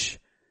Watch.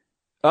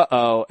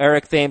 Uh-oh.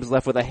 Eric Thames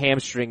left with a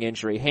hamstring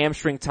injury.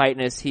 Hamstring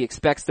tightness. He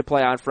expects to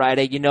play on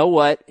Friday. You know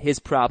what his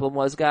problem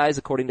was, guys,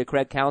 according to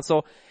Craig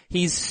Counsell?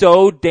 He's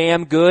so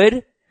damn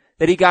good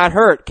that he got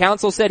hurt.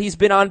 Counsell said he's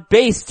been on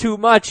base too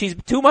much. He's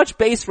too much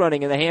base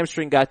running and the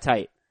hamstring got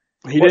tight.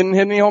 He didn't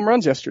hit any home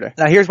runs yesterday.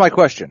 Now here's my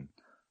question.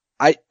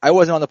 I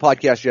wasn't on the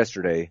podcast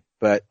yesterday,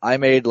 but I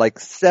made like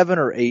 7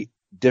 or 8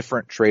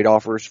 different trade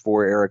offers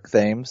for Eric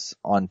Thames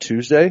on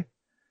Tuesday.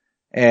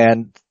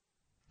 And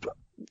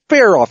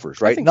fair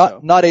offers, right?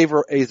 Not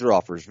Azer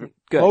offers.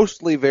 Good.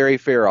 Mostly very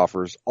fair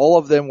offers. All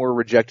of them were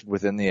rejected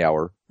within the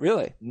hour.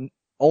 Really?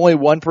 Only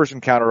one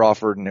person counter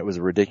offered and it was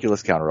a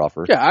ridiculous counter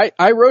offer. Yeah,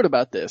 I wrote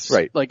about this.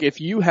 Right. Like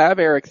if you have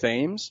Eric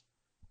Thames,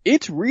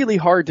 it's really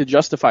hard to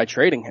justify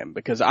trading him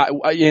because I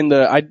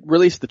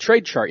released the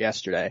trade chart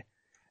yesterday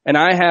and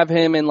I have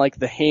him in like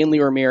the Hanley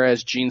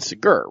Ramirez Gene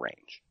Segura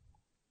range.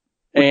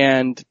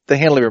 And the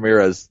Hanley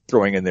Ramirez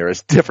throwing in there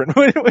is different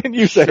when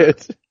you say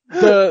it.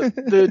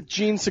 The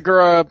Gene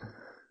Segura,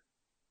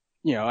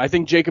 you know, I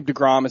think Jacob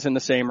deGrom is in the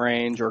same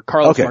range or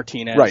Carlos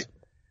Martinez. Right.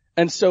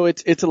 And so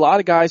it's a lot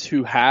of guys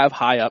who have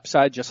high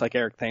upside just like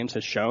Eric Thames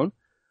has shown,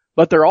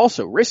 but they're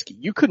also risky.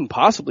 You couldn't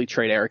possibly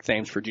trade Eric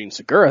Thames for Gene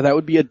Segura. That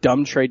would be a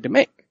dumb trade to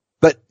make.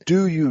 But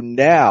do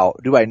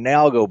I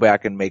now go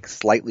back and make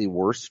slightly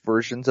worse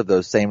versions of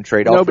those same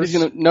trade offers?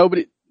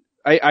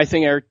 I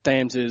think Eric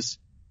Thames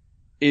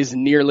is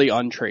nearly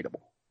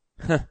untradeable.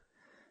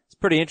 It's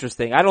pretty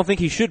interesting. I don't think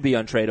he should be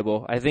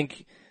untradeable. I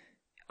think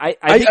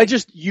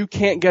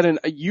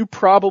you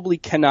probably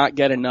cannot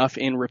get enough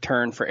in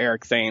return for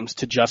Eric Thames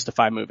to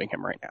justify moving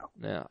him right now.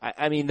 No,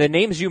 I mean, the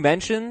names you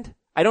mentioned,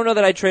 I don't know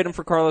that I'd trade him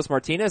for Carlos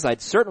Martinez.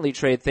 I'd certainly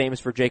trade Thames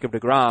for Jacob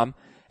deGrom.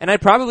 And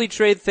I'd probably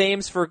trade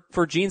Thames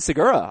for Gene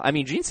Segura. I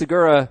mean, Gene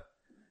Segura's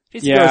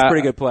a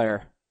pretty good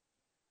player.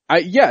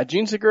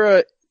 Gene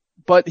Segura,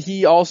 but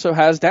he also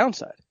has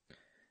downside.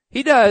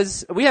 He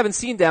does. We haven't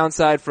seen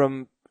downside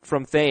from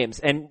Thames.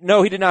 And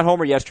no, he did not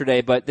homer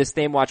yesterday, but this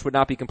Thames watch would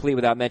not be complete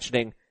without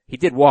mentioning he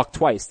did walk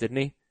twice, didn't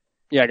he?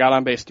 Yeah, got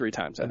on base 3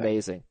 times.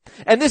 Amazing.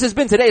 And this has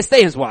been today's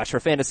Thames Watch for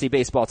Fantasy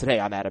Baseball Today.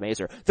 I'm Adam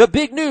Azer. The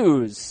big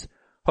news.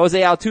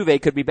 Jose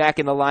Altuve could be back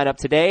in the lineup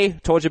today.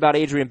 Told you about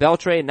Adrian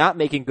Beltre not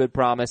making good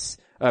progress.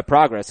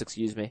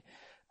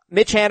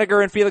 Mitch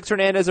Haniger and Felix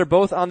Hernandez are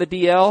both on the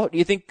DL. Do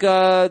you think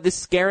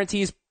this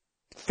guarantees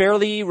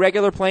fairly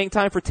regular playing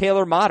time for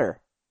Taylor Motter?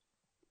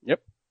 Yep.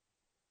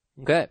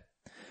 Okay.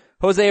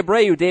 Jose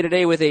Abreu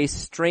day-to-day with a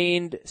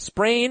sprained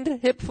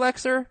hip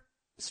flexor?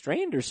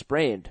 Strained or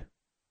sprained?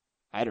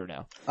 I don't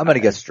know. I'm gonna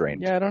guess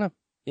strained. Yeah, I don't know.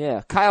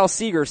 Yeah. Kyle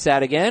Seager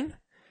sat again.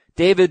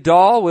 David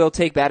Dahl will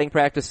take batting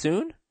practice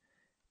soon.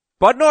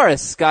 Bud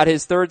Norris got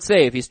his 3rd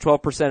save. He's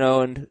 12%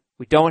 owned.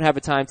 We don't have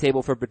a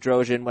timetable for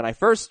Bedrosian. When I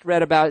first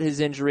read about his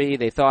injury,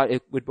 they thought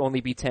it would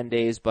only be 10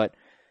 days, but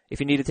if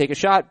you need to take a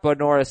shot, Bud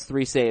Norris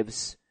 3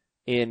 saves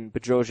in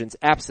Bedrosian's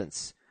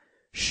absence.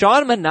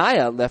 Sean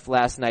Manaea left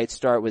last night's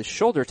start with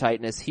shoulder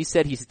tightness. He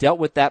said he's dealt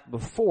with that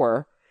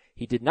before.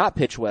 He did not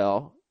pitch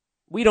well.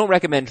 We don't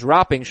recommend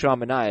dropping Sean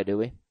Manaea, do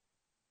we?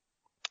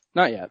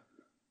 Not yet.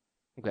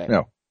 Okay.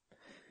 No.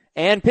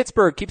 And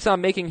Pittsburgh keeps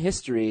on making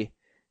history.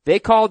 They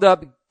called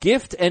up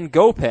Gift and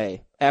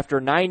Gopay after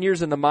 9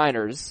 years in the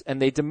minors,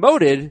 and they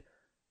demoted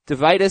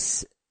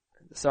Davidas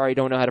Sorry,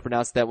 don't know how to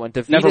pronounce that one.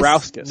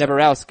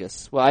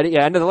 Neverauskas. Well,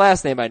 I know the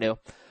last name I knew.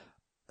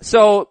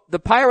 So the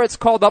Pirates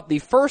called up the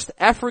first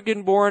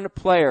African-born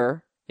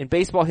player in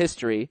baseball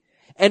history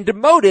and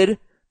demoted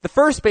the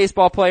first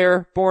baseball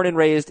player born and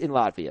raised in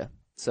Latvia.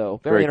 So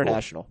very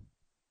international.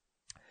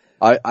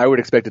 Cool. I would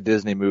expect a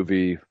Disney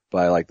movie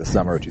by like the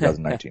summer of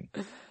 2019.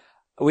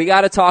 We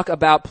got to talk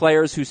about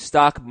players whose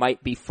stock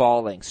might be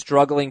falling,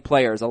 struggling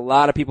players. A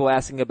lot of people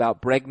asking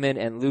about Bregman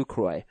and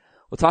Lucroy.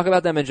 We'll talk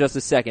about them in just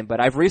a second, but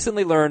I've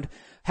recently learned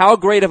how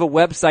great of a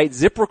website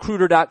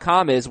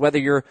ZipRecruiter.com is, whether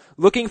you're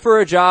looking for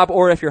a job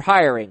or if you're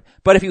hiring.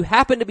 But if you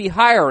happen to be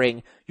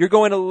hiring, you're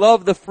going to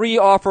love the free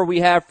offer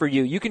we have for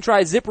you. You can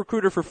try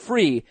ZipRecruiter for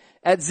free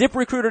at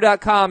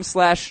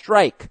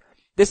ZipRecruiter.com/strike.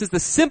 This is the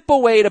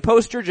simple way to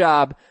post your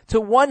job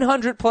to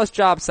 100 plus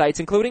job sites,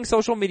 including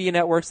social media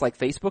networks like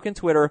Facebook and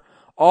Twitter,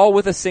 all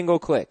with a single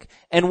click.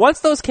 And once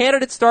those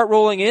candidates start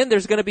rolling in,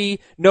 there's going to be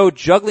no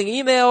juggling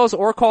emails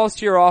or calls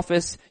to your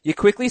office. You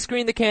quickly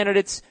screen the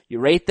candidates, you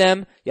rate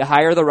them, you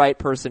hire the right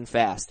person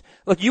fast.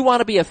 Look, you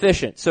want to be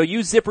efficient, so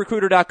use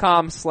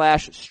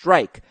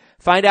ZipRecruiter.com/strike.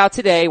 Find out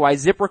today why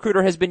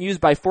ZipRecruiter has been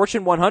used by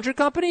Fortune 100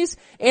 companies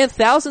and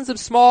thousands of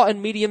small and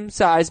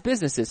medium-sized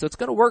businesses, so it's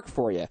going to work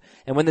for you.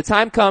 And when the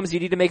time comes, you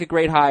need to make a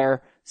great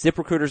hire,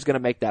 ZipRecruiter is going to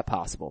make that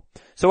possible.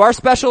 So our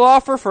special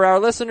offer for our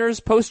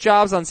listeners, post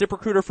jobs on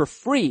ZipRecruiter for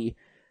free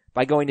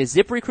by going to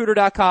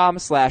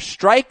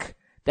ZipRecruiter.com/strike.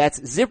 That's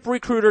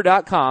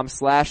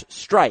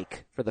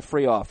ZipRecruiter.com/strike for the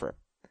free offer.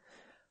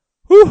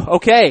 Whew,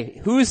 okay,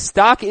 whose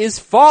stock is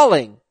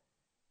falling?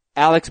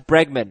 Alex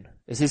Bregman.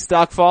 Is his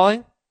stock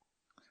falling?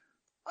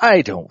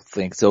 I don't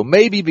think so.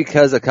 Maybe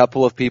because a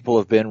couple of people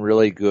have been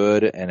really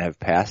good and have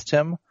passed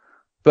him,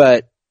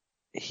 but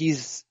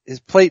his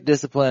plate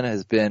discipline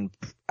has been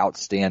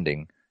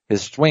outstanding.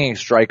 His swinging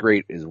strike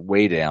rate is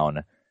way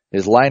down.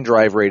 His line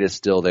drive rate is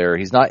still there.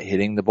 He's not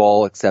hitting the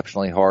ball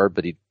exceptionally hard,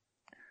 but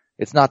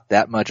it's not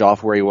that much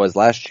off where he was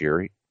last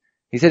year.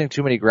 He's hitting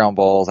too many ground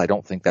balls. I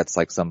don't think that's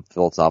like some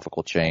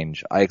philosophical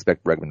change. I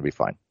expect Bregman to be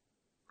fine.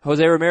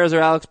 Jose Ramirez or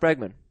Alex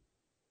Bregman?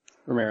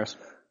 Ramirez.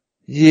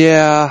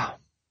 Yeah.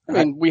 I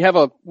mean, we have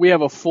a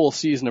full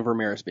season of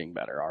Ramirez being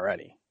better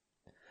already.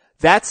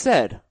 That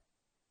said,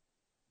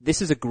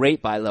 this is a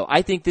great buy low.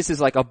 I think this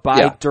is like a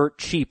buy dirt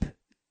cheap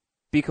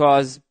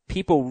because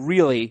people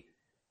really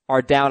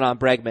are down on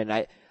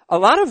Bregman. A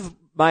lot of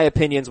my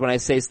opinions when I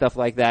say stuff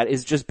like that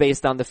is just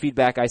based on the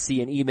feedback I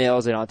see in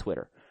emails and on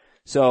Twitter.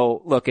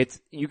 So look, it's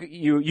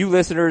you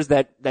listeners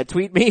that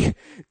tweet me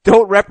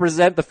don't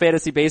represent the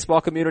fantasy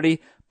baseball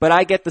community, but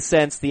I get the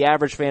sense the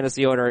average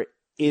fantasy owner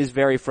is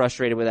very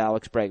frustrated with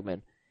Alex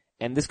Bregman.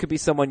 And this could be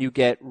someone you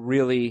get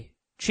really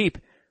cheap.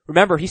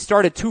 Remember, he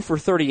started 2 for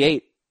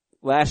 38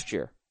 last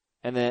year.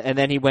 And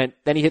then he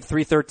hit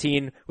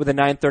 313 with a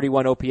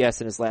 931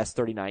 OPS in his last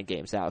 39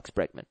 games, Alex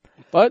Bregman.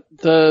 But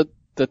the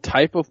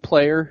type of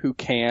player who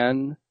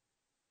can,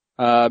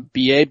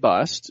 be a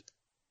bust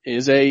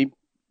is a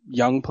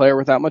young player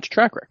without much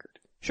track record.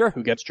 Sure.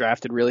 Who gets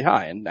drafted really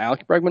high. And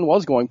Alex Bregman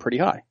was going pretty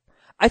high.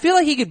 I feel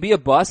like he could be a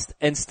bust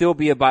and still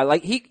be a buy.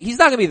 Like he's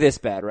not gonna be this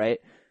bad,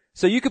 right?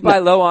 So you could buy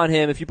low on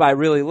him if you buy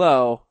really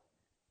low,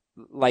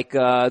 like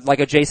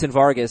a Jason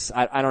Vargas.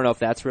 I don't know if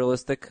that's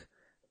realistic,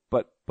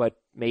 but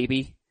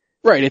maybe.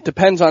 Right. It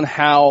depends on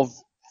how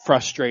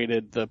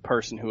frustrated the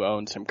person who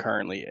owns him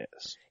currently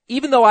is.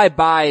 Even though I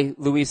buy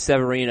Luis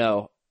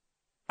Severino,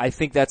 I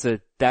think that's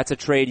a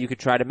trade you could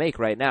try to make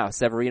right now.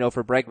 Severino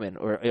for Bregman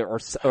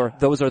or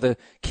those are the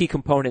key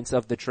components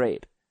of the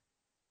trade.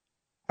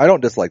 I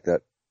don't dislike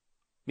that.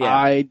 Yeah.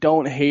 I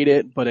don't hate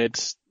it, but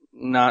it's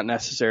not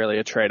necessarily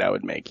a trade I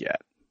would make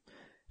yet.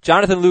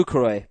 Jonathan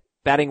Lucroy,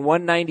 batting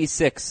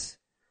 196.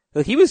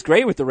 Look, he was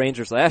great with the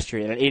Rangers last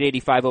year at an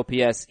 885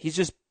 OPS. He's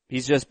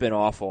just been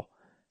awful.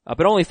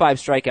 But only 5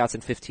 strikeouts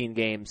in 15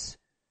 games.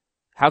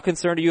 How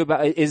concerned are you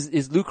about,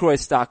 is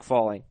Lucroy's stock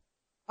falling?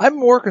 I'm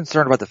more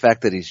concerned about the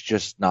fact that he's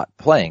just not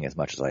playing as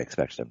much as I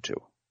expected him to.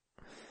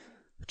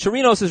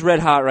 Chirinos is red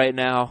hot right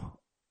now.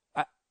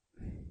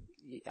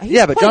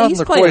 But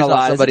Jonathan Lucroy is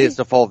not somebody that's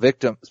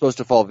supposed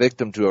to fall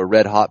victim to a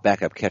red hot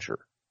backup catcher.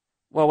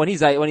 Well, when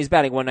he's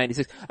batting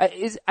 196,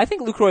 I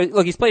think Lucroy,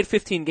 look, he's played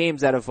 15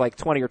 games out of like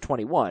 20 or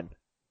 21.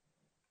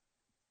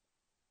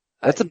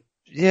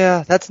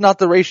 That's not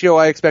the ratio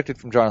I expected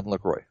from Jonathan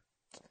Lucroy.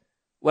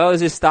 Well,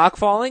 is his stock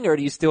falling or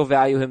do you still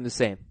value him the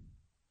same?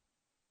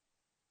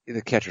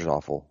 The catcher's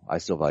awful. I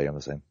still value him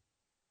the same.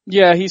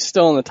 Yeah, he's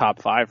still in the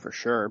top 5 for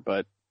sure,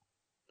 but,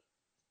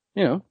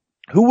 you know.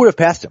 Who would have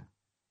passed him?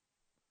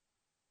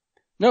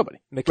 Nobody.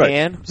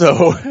 McCann. Right.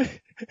 So,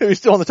 he's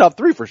still in the top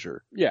 3 for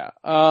sure. Yeah.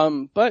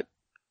 But,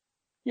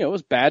 you know, it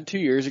was bad 2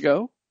 years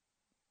ago.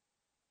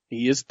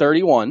 He is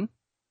 31.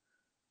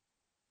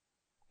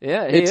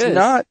 Yeah, he is. It's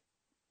not,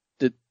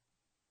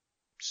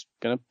 just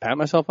gonna pat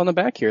myself on the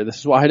back here. This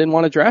is why I didn't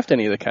want to draft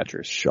any of the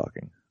catchers.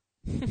 Shocking.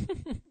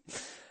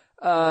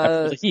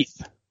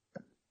 Heath.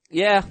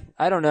 Yeah,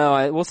 I don't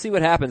know. We'll see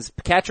what happens.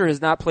 Catcher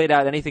has not played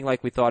out anything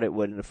like we thought it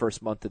would in the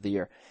first month of the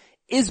year.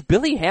 Is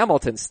Billy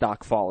Hamilton's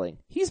stock falling?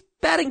 He's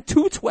batting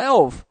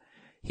 212.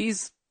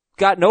 He's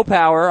got no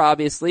power,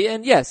 obviously,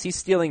 and yes, he's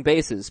stealing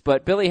bases,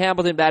 but Billy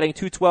Hamilton batting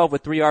 .212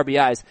 with 3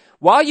 RBIs.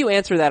 While you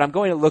answer that, I'm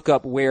going to look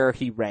up where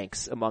he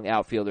ranks among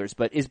outfielders,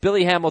 but is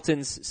Billy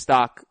Hamilton's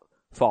stock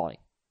falling?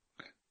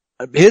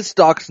 His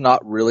stock's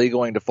not really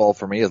going to fall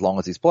for me as long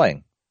as he's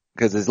playing.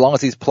 Because as long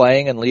as he's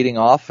playing and leading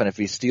off, and if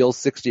he steals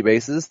 60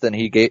 bases, then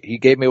he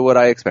gave me what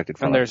I expected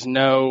from him.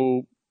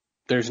 And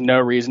there's no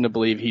reason to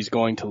believe he's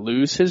going to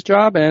lose his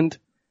job, and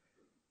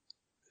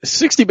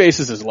 60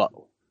 bases is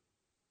low.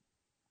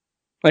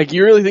 Like,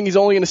 you really think he's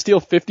only going to steal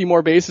 50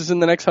 more bases in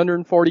the next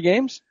 140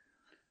 games?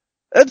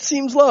 That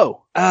seems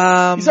low.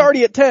 He's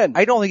already at 10.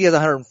 I don't think he has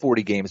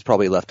 140 games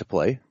probably left to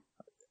play.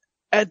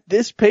 At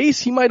this pace,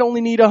 he might only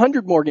need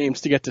 100 more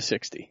games to get to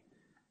 60.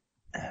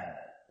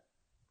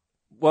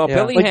 Well, Yeah.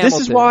 Billy Like,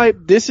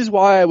 Hamilton. this is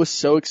why I was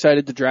so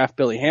excited to draft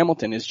Billy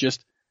Hamilton, is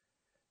just,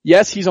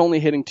 yes, he's only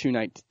hitting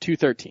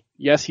 213.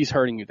 Yes, he's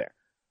hurting you there.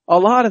 A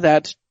lot of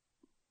that's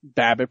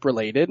BABIP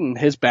related, and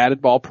his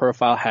batted ball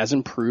profile has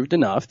improved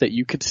enough that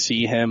you could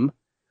see him,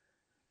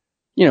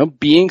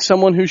 being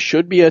someone who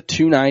should be a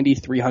 290,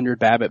 300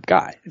 BABIP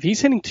guy. If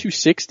he's hitting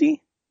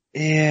 260,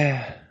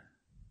 Yeah.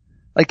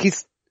 Like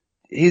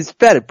his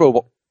batted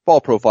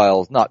ball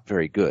profile is not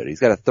very good. He's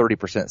got a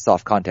 30%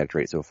 soft contact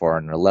rate so far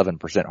and an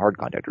 11% hard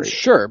contact rate.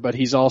 sure, but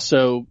he's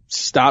also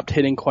stopped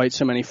hitting quite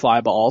so many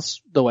fly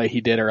balls the way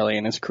he did early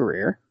in his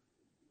career.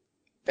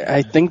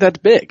 I think that's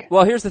big.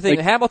 Well, here's the thing.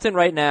 Hamilton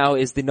right now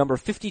is the number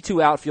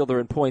 52 outfielder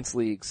in points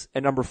leagues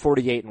and number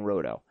 48 in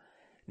Roto.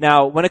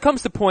 Now, when it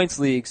comes to points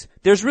leagues,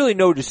 there's really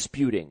no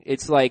disputing.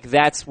 It's like,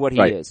 that's what he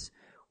Right. is.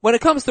 When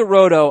it comes to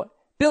Roto,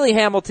 Billy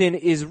Hamilton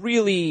is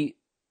really,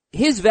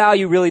 his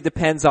value really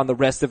depends on the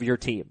rest of your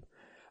team.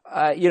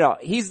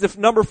 He's the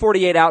number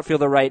 48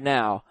 outfielder right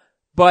now,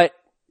 but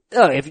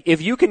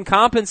if you can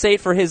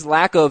compensate for his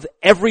lack of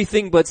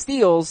everything but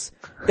steals,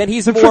 then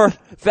he's more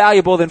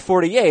valuable than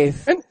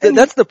 48th. And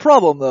That's the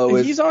problem though.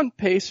 he's on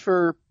pace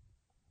for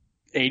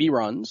 80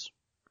 runs.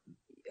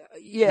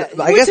 Yeah,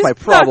 I which guess is my not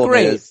problem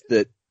great. is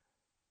that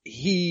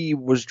he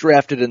was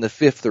drafted in the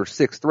 5th or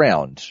 6th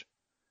round.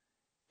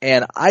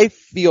 And I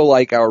feel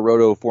like our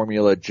Roto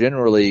formula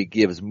generally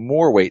gives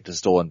more weight to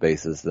stolen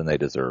bases than they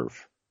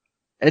deserve.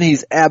 And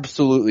he's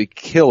absolutely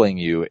killing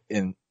you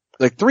in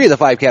like 3 of the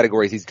 5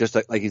 categories. He's just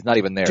like he's not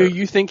even there. Do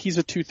you think he's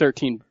a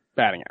 213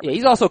 batting average? Yeah,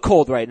 he's also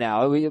cold right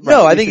now.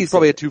 No, I think he's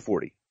probably at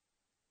 240.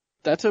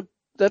 That's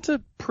a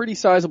pretty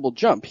sizable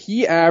jump.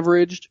 He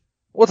averaged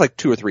Well, it's like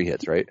 2 or 3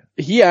 hits, right?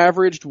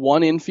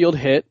 1 infield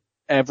hit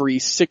every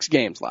 6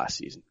 games last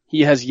season.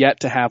 He has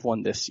yet to have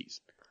one this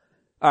season.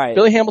 All right.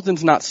 Billy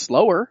Hamilton's not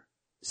slower.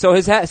 So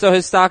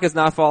his stock is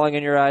not falling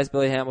in your eyes,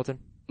 Billy Hamilton?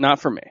 Not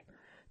for me.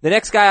 The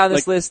next guy on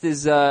this list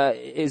is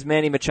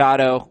Manny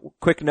Machado.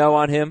 Quick no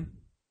on him.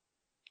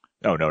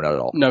 No, not at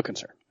all. No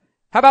concern.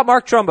 How about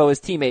Mark Trumbo, his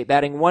teammate,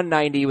 batting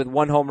 190 with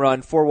 1 home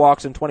run, 4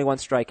 walks, and 21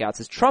 strikeouts?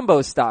 Is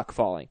Trumbo's stock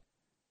falling?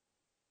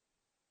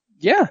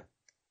 Yeah.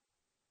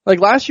 Like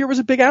last year was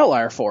a big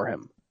outlier for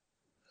him.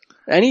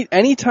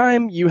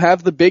 Anytime you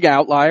have the big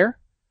outlier,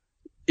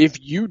 if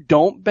you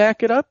don't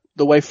back it up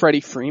the way Freddie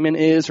Freeman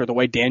is or the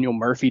way Daniel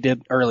Murphy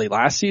did early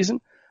last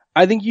season,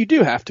 I think you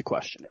do have to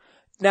question it.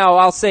 Now,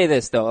 I'll say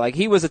this though, like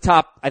he was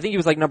I think he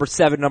was like number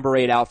 7, number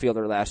 8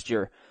 outfielder last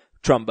year,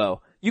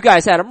 Trumbo. You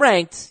guys had him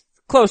ranked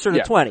closer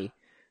to 20.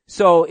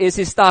 So is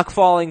his stock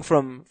falling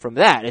from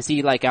that? Is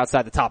he like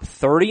outside the top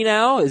 30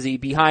 now? Is he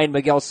behind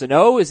Miguel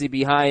Sano? Is he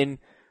behind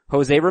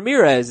Jose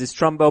Ramirez? Is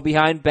Trumbo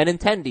behind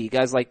Benintendi?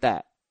 Guys like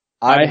that.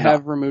 I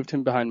have removed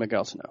him behind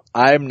Miguel Sano.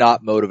 I'm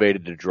not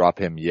motivated to drop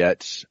him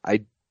yet.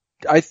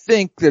 I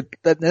think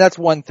that's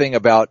one thing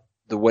about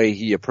the way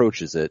he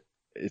approaches it.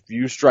 If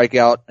you strike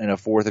out in a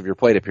 4th of your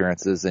plate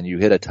appearances and you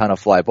hit a ton of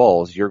fly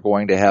balls, you're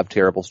going to have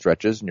terrible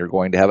stretches and you're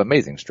going to have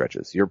amazing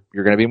stretches. You're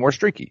going to be more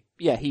streaky.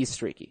 Yeah, he's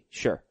streaky.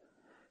 Sure.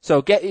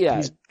 So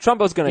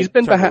Trumbo's gonna He's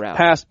been turn around.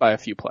 passed by a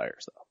few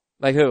players though.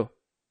 Like who?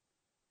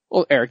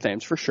 Well, Eric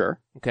Thames for sure.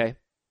 Okay.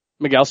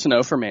 Miguel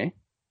Sano for me.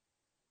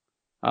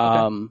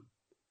 Okay.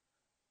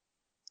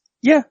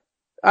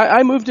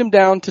 I moved him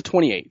down to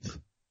 28th.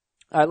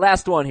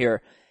 Last one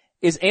here.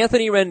 Is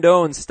Anthony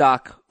Rendon's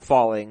stock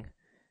falling?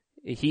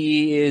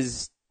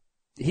 He's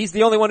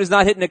the only one who's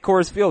not hitting at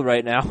Coors Field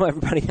right now.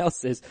 Everybody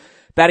else is.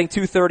 Batting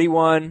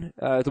 .231.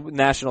 The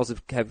Nationals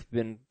have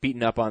been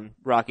beaten up on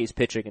Rockies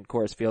pitching in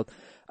Coors Field.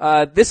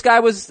 This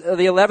guy was the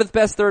 11th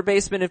best third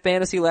baseman in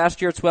fantasy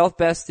last year, 12th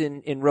best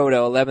in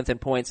Roto, 11th in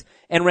points.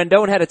 And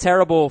Rendon had a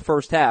terrible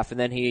first half, and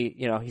then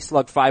he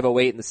slugged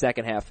 .508 in the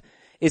second half.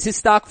 Is his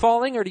stock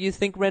falling, or do you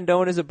think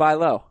Rendon is a buy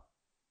low?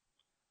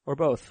 Or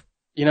both?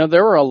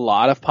 There were a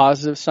lot of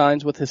positive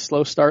signs with his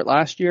slow start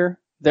last year.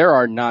 There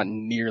are not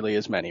nearly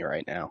as many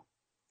right now.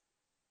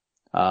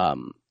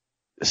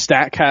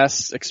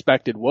 StatCast's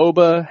expected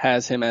WOBA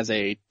has him as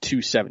a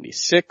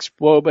 276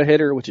 WOBA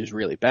hitter, which is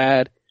really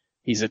bad.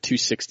 He's a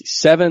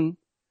 267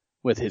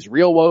 with his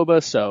real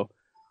WOBA, so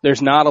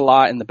there's not a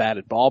lot in the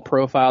batted ball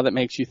profile that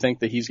makes you think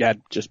that he's got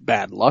just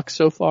bad luck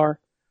so far.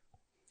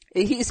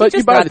 He's but just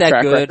you buy not the that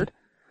track good. record.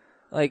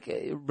 Like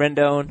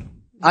Rendon.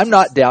 I'm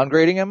not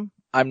downgrading him.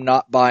 I'm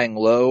not buying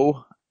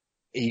low.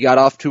 He got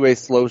off to a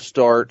slow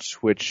start,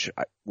 which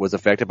was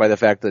affected by the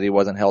fact that he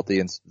wasn't healthy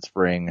in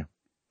spring.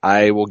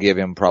 I will give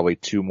him probably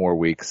 2 more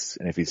weeks,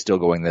 and if he's still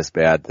going this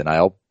bad, then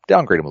I'll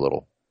downgrade him a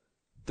little.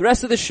 The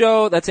rest of the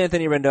show, that's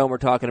Anthony Rendon we're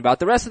talking about.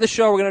 The rest of the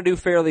show we're going to do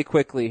fairly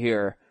quickly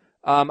here.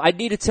 I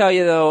need to tell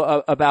you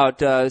though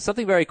about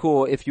something very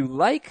cool. If you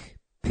like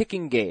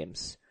picking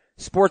games,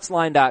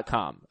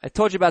 sportsline.com. I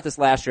told you about this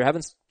last year. I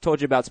haven't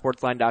told you about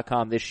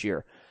sportsline.com this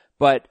year.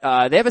 But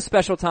they have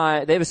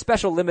a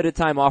special limited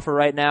time offer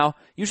right now.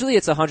 Usually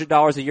it's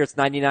 $100 a year, it's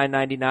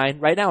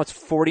 $99.99. Right now it's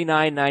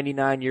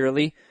 $49.99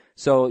 yearly.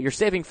 So you're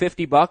saving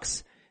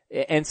 $50.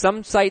 And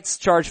some sites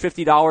charge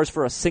 $50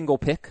 for a single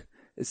pick.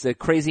 It's a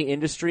crazy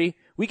industry.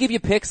 We give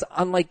you picks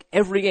on like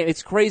every game.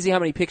 It's crazy how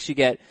many picks you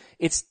get.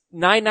 It's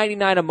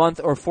 $9.99 a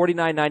month or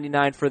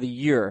 $49.99 for the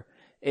year.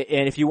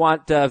 And if you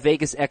want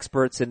Vegas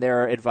experts and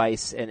their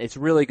advice, and it's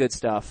really good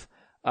stuff.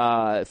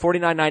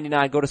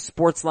 $49.99. Go to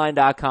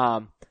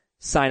sportsline.com.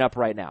 Sign up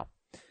right now.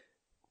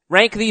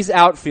 Rank these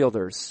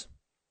outfielders.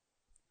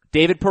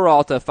 David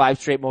Peralta, 5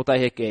 straight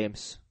multi-hit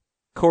games.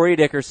 Corey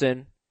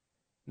Dickerson,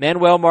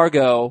 Manuel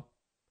Margot,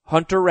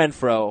 Hunter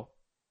Renfroe,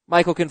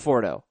 Michael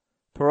Conforto.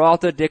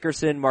 Peralta,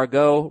 Dickerson,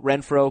 Margot,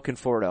 Renfroe,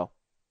 Conforto.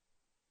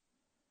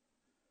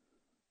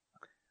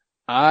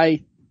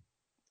 I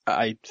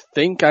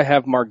think I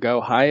have Margot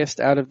highest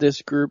out of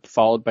this group,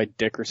 followed by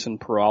Dickerson,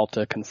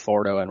 Peralta,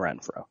 Conforto, and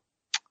Renfroe.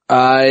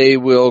 I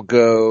will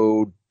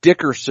go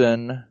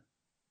Dickerson,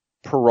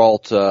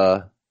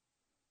 Peralta,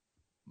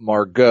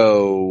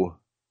 Margot,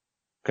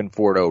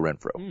 Conforto,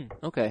 Renfroe.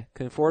 Okay.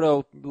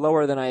 Conforto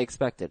lower than I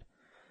expected.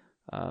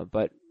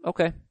 But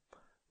okay.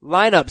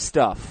 Lineup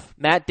stuff.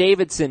 Matt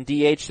Davidson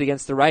DH'd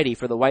against the righty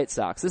for the White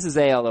Sox. This is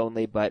AL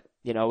only, but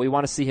we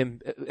want to see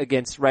him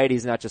against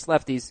righties, not just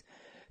lefties.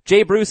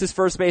 Jay Bruce is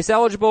first base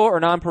eligible.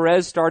 Hernan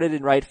Perez started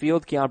in right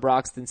field. Keon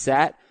Broxton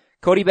sat.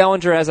 Cody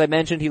Bellinger, as I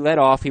mentioned, he led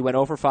off. He went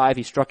 0 for 5.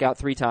 He struck out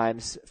 3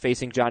 times,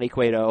 facing Johnny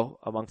Cueto,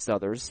 amongst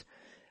others.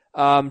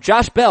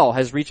 Josh Bell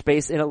has reached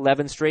base in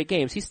 11 straight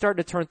games. He's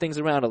starting to turn things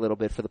around a little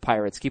bit for the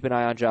Pirates. Keep an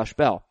eye on Josh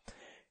Bell.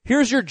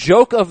 Here's your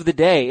joke of the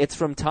day. It's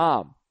from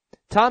Tom.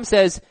 Tom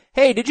says,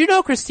 hey, did you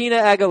know Christina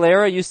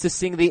Aguilera used to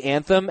sing the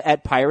anthem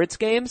at Pirates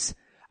games?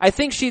 I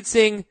think she'd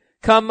sing,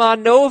 come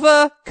on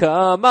Nova,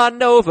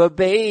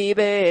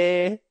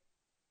 baby.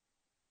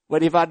 What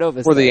do you find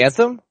Nova? For the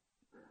anthem?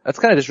 That's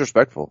kind of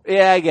disrespectful.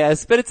 Yeah, I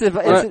guess. But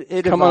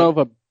come on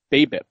over,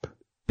 Babip.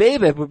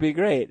 Babip would be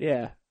great,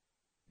 yeah.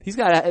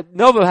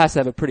 Nova has to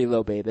have a pretty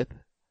low Babip.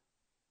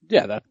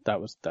 Yeah,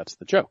 that's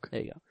the joke.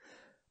 There you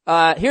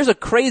go. Here's a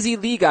crazy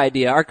league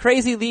idea. Our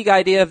crazy league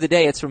idea of the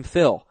day, it's from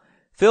Phil.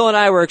 Phil and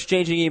I were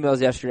exchanging emails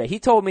yesterday. He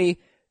told me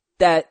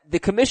that the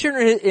commissioner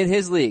in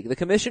his league, the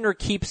commissioner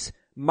keeps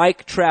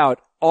Mike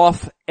Trout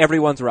off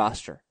everyone's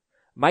roster.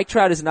 Mike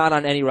Trout is not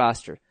on any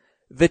roster.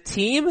 The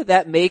team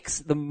that makes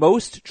the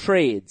most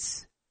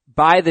trades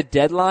by the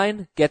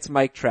deadline gets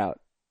Mike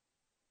Trout.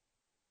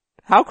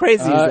 How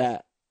crazy is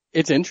that?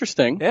 It's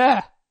interesting.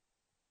 Yeah.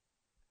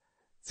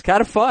 It's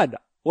kind of fun.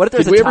 What if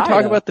there's Did we a ever tie,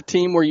 talk though? about the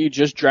team where you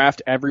just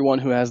draft everyone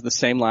who has the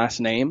same last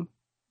name?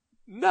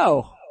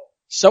 No.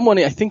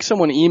 I think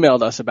someone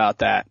emailed us about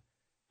that,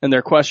 and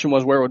their question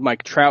was, where would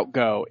Mike Trout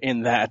go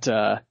in that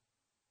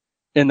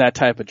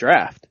type of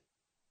draft?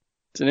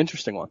 It's an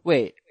interesting one.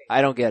 Wait,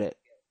 I don't get it.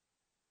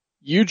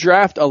 You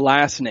draft a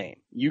last name.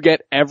 You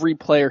get every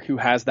player who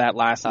has that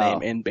last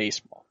name in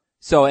baseball.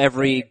 So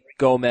every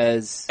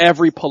Gomez.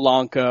 Every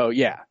Polanco,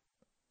 yeah.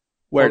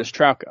 Where does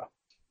Trout go?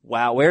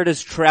 Wow, where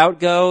does Trout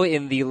go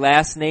in the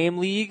last name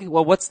league?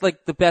 Well, what's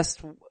like the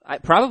best?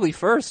 Probably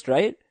first,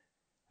 right?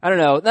 I don't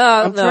know.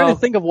 I'm trying to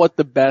think of what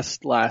the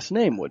best last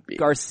name would be.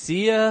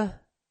 Garcia?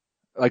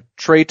 Like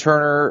Trey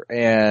Turner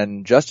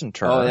and Justin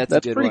Turner. Oh, that's a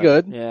good pretty one.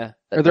 good. Yeah.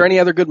 Are there any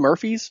other good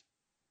Murphys?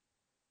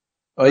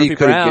 Oh, you Murphy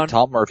could Brown. get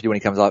Tom Murphy when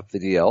he comes off the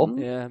DL.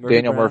 Yeah,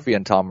 Daniel Brown. Murphy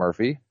and Tom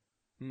Murphy.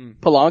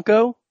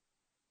 Polanco?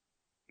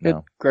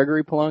 No.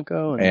 Gregory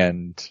Polanco?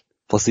 And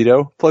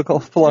Placido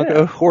Polanco.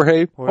 Yeah.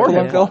 Jorge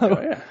Polanco.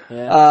 Polanco,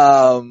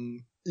 Yeah.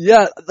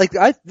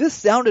 Yeah, this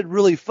sounded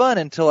really fun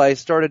until I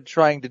started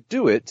trying to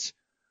do it.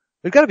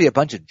 There's gotta be a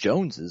bunch of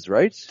Joneses,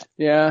 right?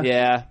 Yeah.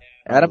 Yeah.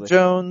 Adam Probably.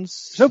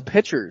 Jones. There's no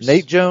pitchers.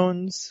 Nate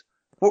Jones.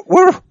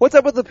 What's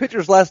up with the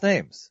pitchers' last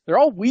names? They're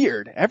all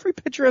weird. Every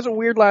pitcher has a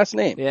weird last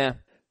name. Yeah.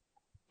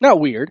 Not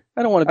weird.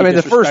 I don't want to be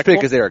the first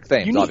pick disrespectful. is Eric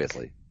Thames, Unique.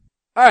 obviously.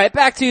 All right,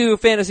 back to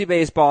fantasy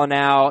baseball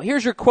now.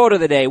 Here's your quote of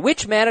the day.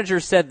 Which manager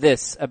said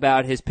this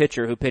about his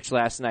pitcher who pitched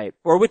last night?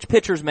 Or which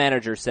pitcher's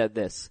manager said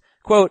this?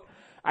 Quote,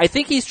 I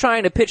think he's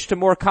trying to pitch to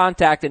more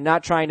contact and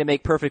not trying to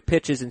make perfect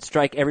pitches and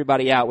strike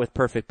everybody out with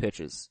perfect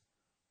pitches.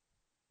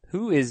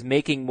 Who is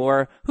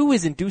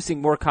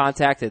inducing more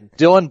contact and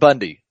Dylan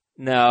Bundy.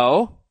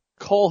 no.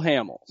 Cole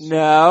Hamels.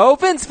 No,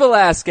 Vince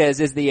Velasquez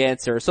is the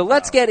answer. So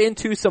let's get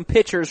into some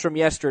pitchers from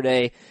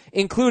yesterday,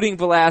 including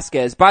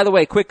Velasquez. By the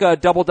way, quick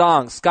double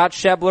dong. Scott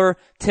Schebler,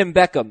 Tim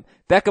Beckham.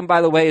 Beckham,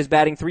 by the way, is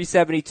batting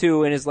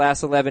 .372 in his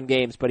last 11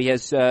 games, but he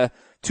has 2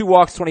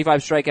 walks,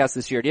 25 strikeouts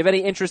this year. Do you have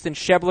any interest in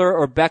Schebler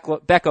or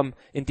Beckham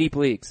in deep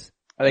leagues?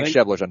 I think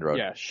Schebler's underowned.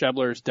 Yeah,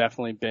 Schebler's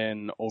definitely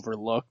been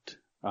overlooked.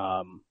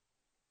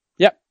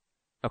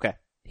 Okay.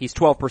 He's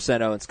 12%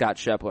 owned, Scott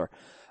Schebler.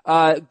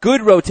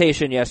 Good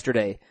rotation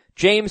yesterday.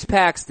 James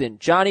Paxton,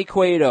 Johnny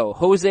Cueto,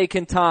 Jose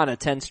Quintana,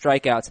 10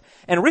 strikeouts.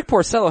 And Rick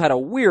Porcello had a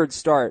weird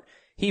start.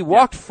 He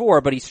walked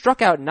 4, but he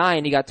struck out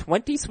 9. He got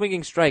 20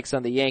 swinging strikes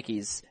on the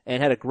Yankees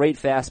and had a great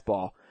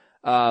fastball.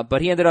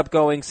 But he ended up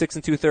going 6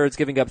 2/3,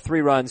 giving up 3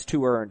 runs,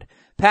 2 earned.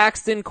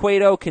 Paxton,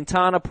 Cueto,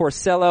 Quintana,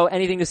 Porcello,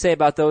 anything to say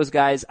about those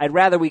guys? I'd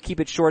rather we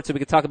keep it short so we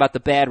could talk about the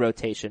bad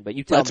rotation, but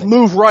you tell Let's me.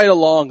 move right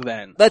along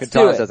then. Let's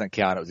Quintana do it. doesn't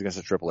count. It was against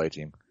a AAA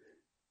team.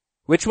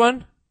 Which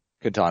one?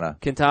 Quintana.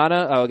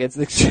 Oh, against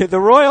the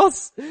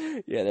Royals?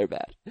 Yeah, they're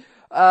bad.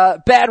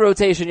 Bad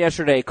rotation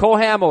yesterday. Cole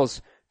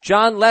Hamels,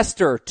 John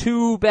Lester,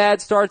 2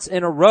 bad starts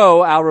in a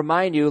row. I'll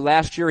remind you,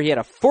 last year he had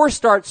a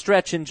 4-start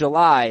stretch in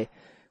July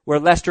where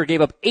Lester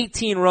gave up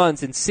 18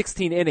 runs in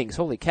 16 innings.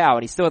 Holy cow.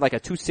 And he still had like a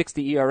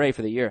 2.60 ERA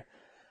for the year.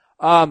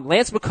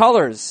 Lance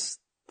McCullers.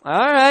 All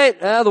right.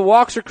 The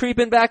walks are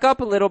creeping back up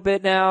a little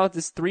bit now.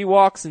 Just 3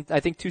 walks and I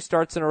think 2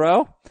 starts in a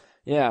row.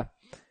 Yeah.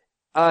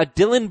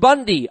 Dylan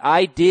Bundy.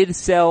 I did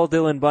sell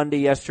Dylan Bundy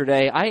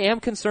yesterday. I am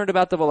concerned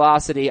about the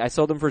velocity. I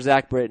sold him for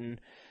Zach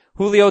Britton.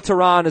 Julio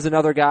Teheran is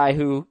another guy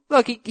who,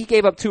 look, he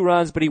gave up 2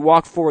 runs, but he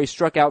walked 4, he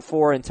struck out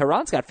 4, and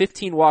Teheran's got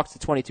 15 walks to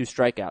 22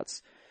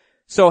 strikeouts.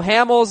 So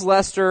Hamels,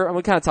 Lester, and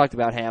we kind of talked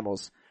about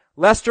Hamels.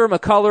 Lester,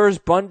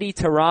 McCullers, Bundy,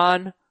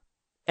 Teheran.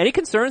 Any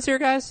concerns here,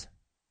 guys?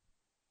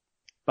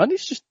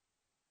 Bundy's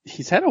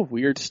he's had a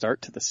weird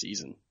start to the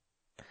season.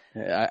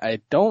 I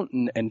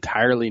don't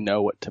entirely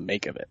know what to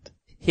make of it.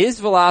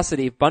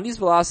 Bundy's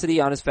velocity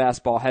on his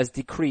fastball has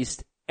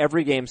decreased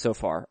every game so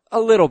far. A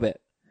little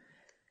bit.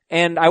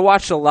 And I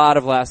watched a lot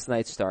of last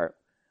night's start.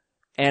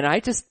 And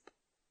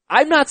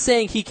I'm not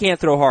saying he can't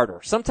throw harder.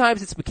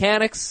 Sometimes it's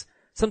mechanics.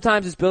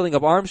 Sometimes it's building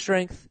up arm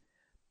strength.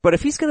 But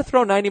if he's going to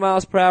throw 90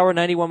 miles per hour,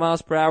 91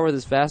 miles per hour with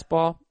his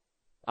fastball,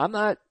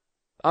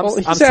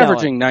 he's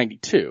averaging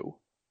 92.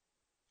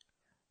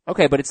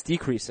 Okay, but it's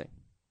decreasing.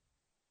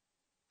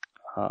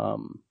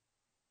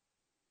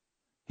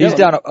 He's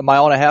down a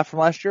mile and a half from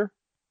last year?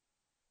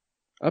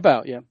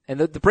 About, yeah. And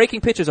the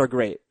breaking pitches are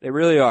great. They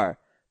really are.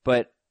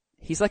 But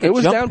he's like a jump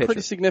pitcher. It was down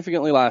pretty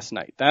significantly last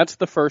night. That's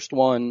the first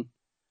one.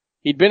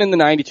 He'd been in the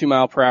 92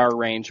 mile per hour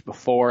range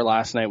before.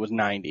 Last night was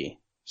 90.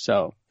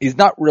 So he's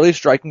not really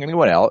striking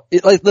anyone out.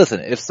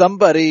 Listen, if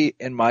somebody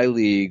in my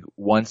league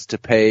wants to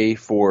pay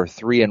for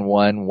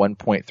 3-1,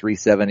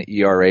 1.37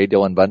 ERA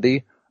Dylan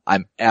Bundy,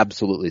 I'm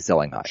absolutely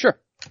selling high. Sure.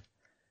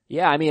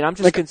 Yeah, I mean, I'm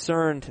just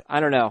concerned. I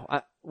don't know.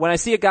 When I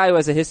see a guy who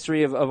has a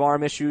history of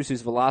arm issues,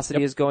 whose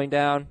velocity is going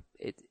down,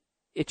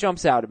 it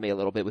jumps out at me a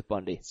little bit with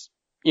Bundy.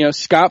 You know,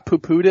 Scott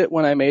poo-pooed it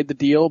when I made the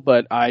deal,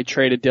 but I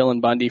traded Dylan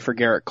Bundy for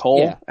Garrett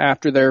Cole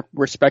after their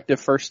respective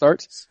first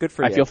starts. It's good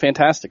for you. I feel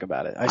fantastic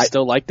about it. I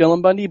still like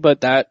Dylan Bundy,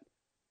 but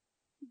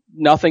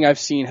nothing I've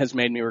seen has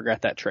made me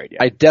regret that trade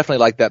yet. I definitely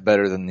like that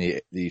better than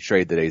the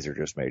trade that Azer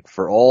just made.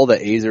 For all the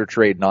Azer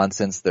trade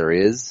nonsense there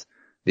is,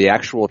 the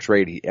actual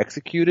trade he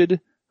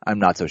executed, I'm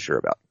not so sure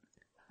about.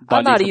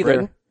 I'm not either.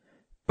 Britton.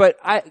 But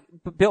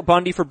Bill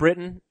Bundy for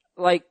Britton,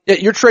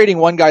 you're trading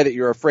one guy that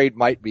you're afraid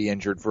might be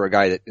injured for a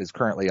guy that is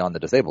currently on the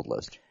disabled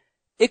list.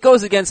 It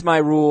goes against my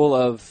rule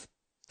of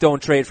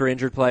don't trade for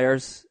injured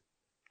players.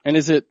 And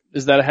is that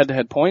a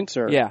head-to-head points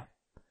or? Yeah.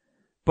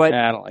 But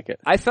I don't like it.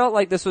 I felt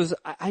like this was,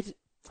 I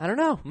don't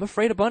know. I'm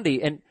afraid of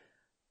Bundy. And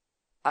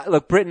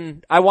look,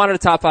 Britton, I wanted a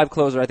top 5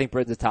 closer. I think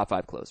Britton's a top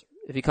 5 closer.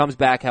 If he comes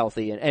back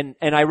healthy. And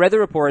I read the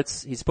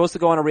reports. He's supposed to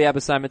go on a rehab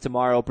assignment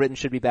tomorrow. Britton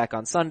should be back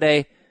on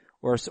Sunday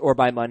or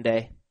by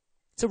Monday.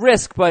 It's a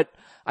risk, but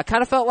I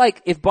kind of felt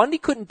like if Bundy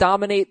couldn't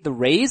dominate the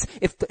Rays,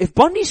 if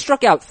Bundy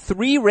struck out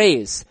 3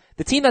 Rays,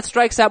 the team that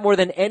strikes out more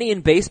than any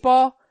in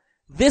baseball,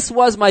 this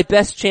was my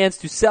best chance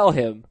to sell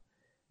him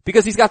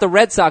because he's got the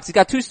Red Sox. He's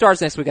got 2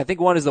 starts next week. I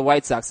think one is the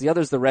White Sox. The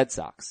other is the Red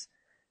Sox.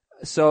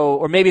 So,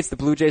 or maybe it's the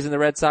Blue Jays and the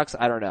Red Sox.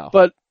 I don't know.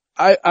 But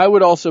I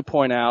would also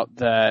point out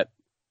that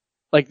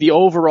the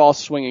overall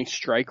swinging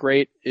strike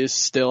rate is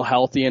still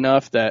healthy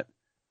enough that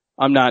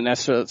I'm not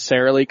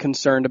necessarily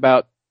concerned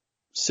about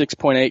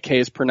 6.8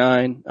 Ks per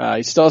 9.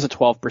 He still has a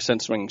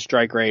 12% swinging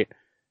strike rate.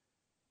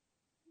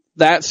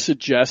 That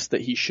suggests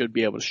that he should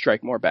be able to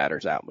strike more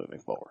batters out moving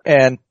forward.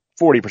 And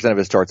 40% of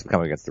his starts have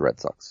come against the Red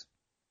Sox.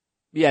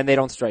 Yeah, and they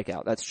don't strike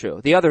out. That's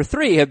true. The other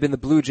 3 have been the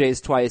Blue Jays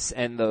twice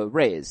and the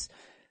Rays.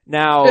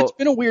 Now, it's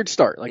been a weird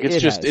start.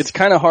 It's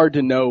kind of hard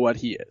to know what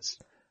he is.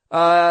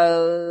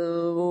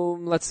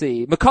 Let's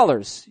see.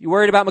 McCullers. You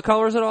worried about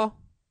McCullers at all?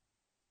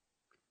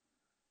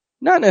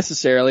 Not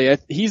necessarily.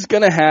 He's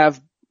gonna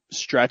have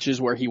stretches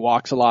where he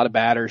walks a lot of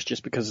batters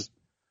just because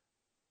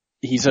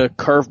he's a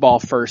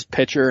curveball first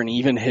pitcher, and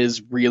even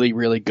his really,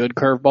 really good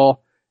curveball,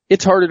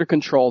 it's harder to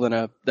control than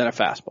a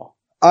fastball.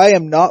 I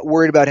am not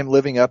worried about him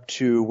living up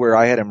to where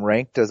I had him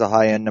ranked as a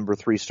high-end number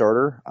 3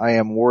 starter. I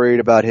am worried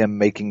about him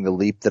making the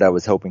leap that I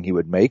was hoping he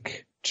would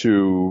make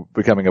to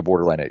becoming a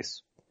borderline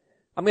ace.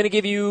 I'm going to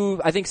give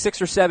you, I think,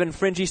 6 or 7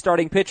 fringy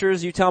starting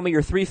pitchers. You tell me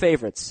your 3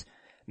 favorites.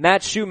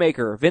 Matt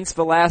Shoemaker, Vince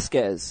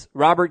Velasquez,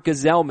 Robert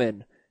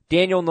Gazelman,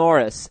 Daniel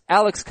Norris,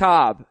 Alex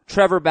Cobb,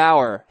 Trevor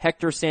Bauer,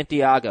 Hector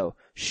Santiago,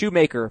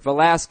 Shoemaker,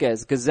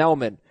 Velasquez,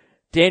 Gazelman,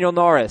 Daniel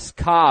Norris,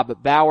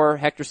 Cobb, Bauer,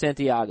 Hector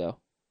Santiago.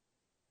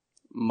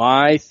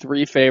 My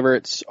 3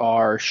 favorites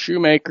are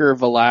Shoemaker,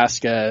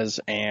 Velasquez,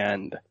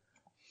 and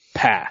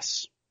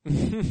pass.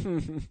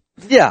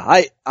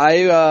 Yeah,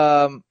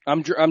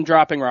 I'm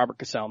dropping Robert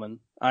Gesellman.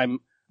 I'm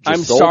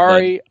sold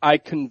sorry I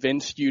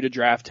convinced you to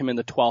draft him in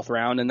the 12th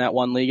round in that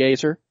one league,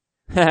 Acer.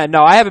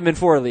 No, I have him in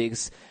 4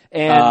 leagues,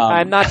 and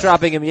I'm not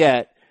dropping him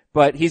yet,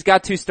 but he's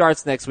got 2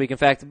 starts next week. In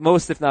fact,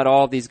 most if not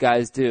all of these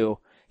guys do.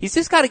 He's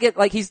just gotta get,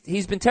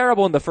 he's been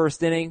terrible in the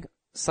first inning.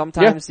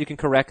 Sometimes you can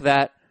correct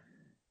that.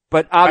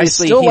 But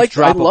obviously he's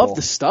droppable. I love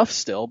the stuff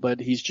still, but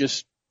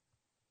he's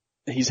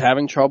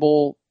having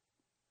trouble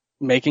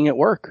making it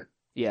work.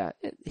 Yeah,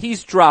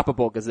 he's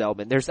droppable,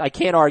 Gazelman. I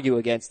can't argue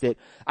against it.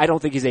 I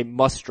don't think he's a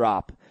must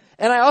drop.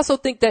 And I also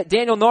think that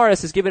Daniel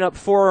Norris has given up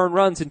 4 earned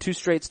runs in 2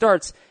 straight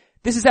starts.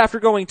 This is after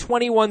going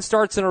 21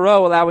 starts in a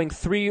row, allowing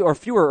 3 or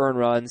fewer earned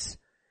runs.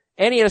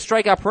 And he had a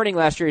strikeout per inning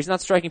last year. He's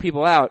not striking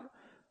people out.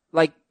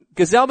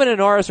 Gazelman and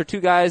Norris are 2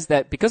 guys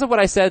that, because of what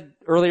I said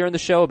earlier in the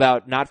show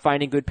about not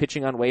finding good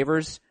pitching on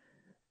waivers,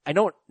 I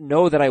don't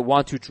know that I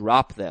want to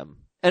drop them.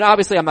 And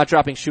obviously I'm not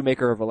dropping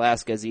Shoemaker or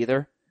Velasquez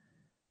either.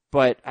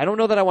 But I don't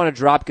know that I want to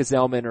drop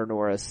Gazelman or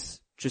Norris.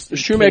 Just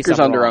Shoemaker's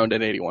under-owned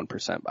at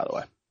 81%, by the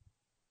way.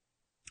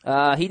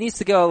 He needs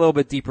to go a little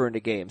bit deeper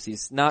into games. He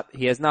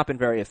has not been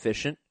very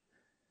efficient.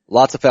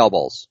 lots of foul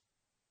balls.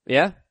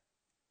 Yeah?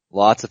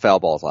 Lots of foul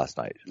balls last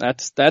night.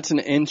 That's an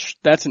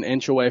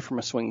inch away from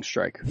a swing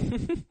strike.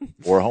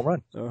 Or a home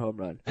run. Or a home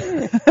run.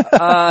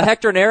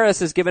 Hector Neris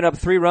has given up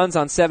 3 runs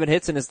on 7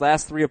 hits in his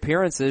last 3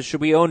 appearances.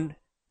 Should we own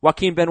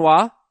Joaquin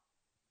Benoit?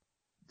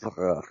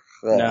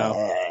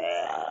 No.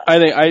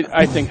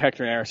 I think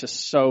Hector Neris is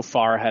so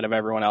far ahead of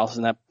everyone else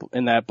in that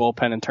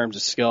bullpen in terms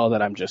of skill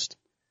that I'm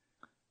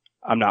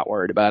not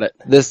worried about it.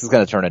 This is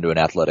going to turn into an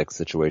athletic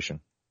situation.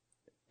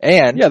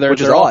 And, yeah, they're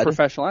all odd,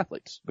 professional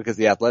athletes. because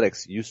the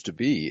Athletics used to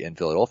be in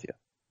Philadelphia.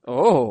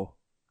 Oh,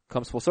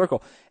 comes full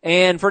circle.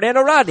 And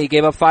Fernando Rodney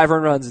gave up 5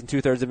 earned runs in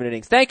 2/3 of an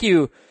innings. Thank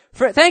you,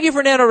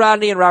 Fernando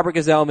Rodney and Robert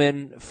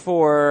Gazelman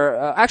for,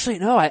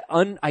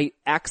 I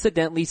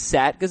accidentally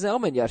sat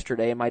Gazelman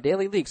yesterday in my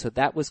daily league, so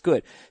that was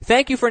good.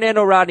 Thank you,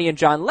 Fernando Rodney and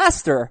John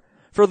Lester,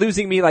 for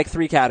losing me like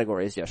 3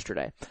 categories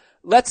yesterday.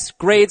 Let's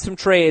grade some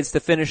trades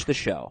to finish the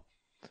show.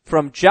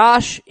 From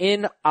Josh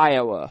in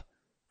Iowa.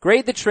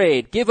 Grade the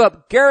trade. Give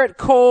up Garrett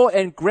Cole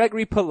and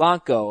Gregory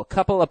Polanco, a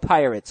couple of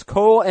Pirates.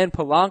 Cole and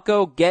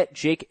Polanco get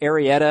Jake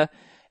Arrieta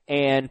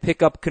and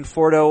pick up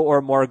Conforto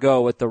or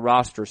Margot at the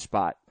roster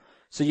spot.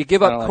 So you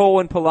give up Cole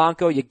and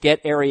Polanco, you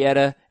get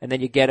Arrieta, and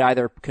then you get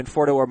either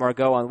Conforto or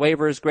Margot on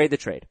waivers. Grade the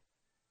trade.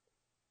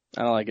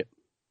 I don't like it.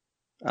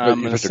 I'm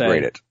going to say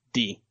grade it.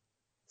 D.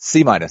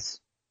 C-.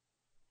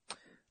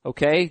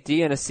 Okay,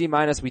 D and a C-.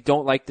 We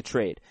don't like the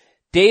trade.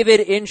 David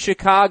in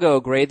Chicago,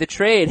 grade the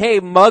trade. Hey,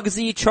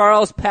 Muggsy,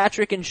 Charles,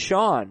 Patrick, and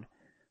Sean.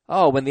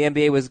 Oh, when the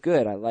NBA was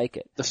good. I like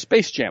it. The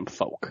Space Jam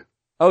folk.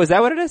 Oh, is that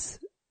what it is?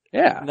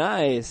 Yeah.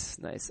 Nice.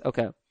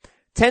 Okay.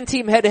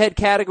 10-team head-to-head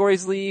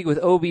categories league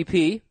with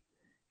OBP.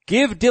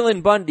 Give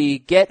Dylan Bundy,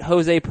 get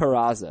Jose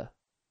Peraza.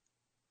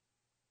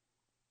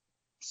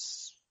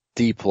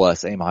 D+,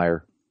 aim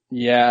higher.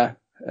 Yeah,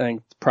 I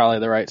think probably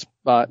the right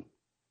spot.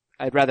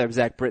 I'd rather have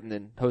Zach Britton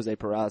than Jose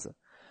Peraza.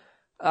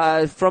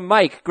 From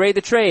Mike, grade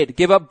the trade.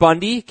 Give up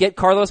Bundy, get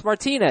Carlos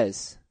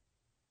Martinez.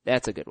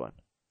 That's a good one.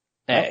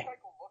 A.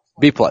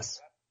 B+.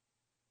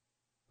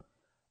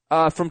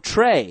 From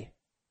Trey,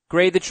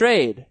 grade the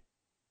trade.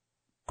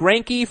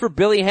 Greinke for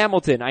Billy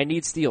Hamilton. I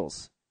need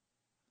steals.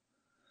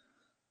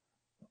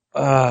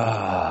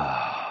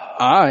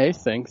 I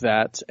think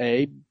that's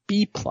a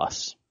B+.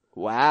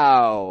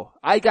 Wow.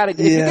 If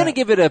you're gonna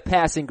give it a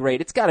passing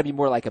grade, it's gotta be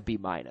more like a B-.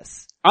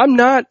 I'm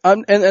not,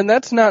 and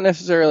that's not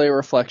necessarily a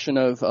reflection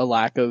of a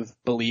lack of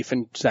belief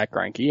in Zach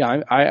Greinke.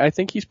 I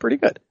think he's pretty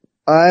good.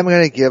 I'm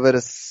going to give it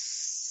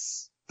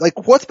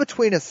what's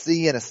between a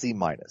C and a C-?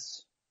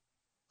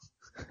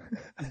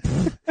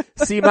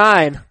 C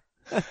mine.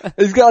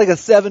 He's got like a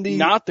 70.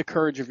 Not the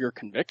courage of your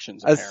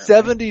convictions. A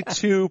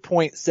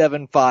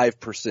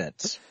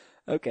 72.75%.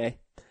 Okay.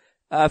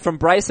 From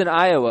Bryson,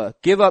 Iowa.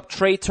 Give up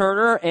Trey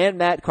Turner and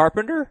Matt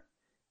Carpenter.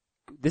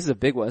 This is a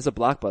big one. This is a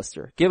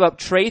blockbuster. Give up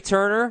Trey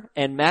Turner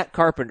and Matt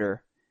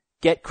Carpenter.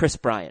 Get Chris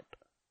Bryant.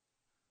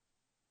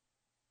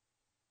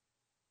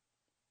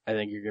 I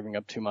think you're giving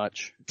up too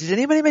much. Did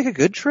anybody make a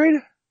good trade?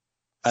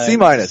 C-. C-,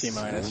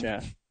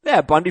 yeah.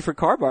 Yeah, Bundy for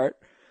Carbart.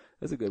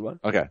 That's a good one.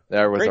 Okay,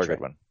 that was Great our trade.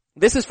 good one.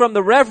 This is from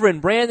the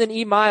Reverend Brandon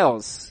E.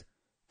 Miles.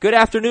 Good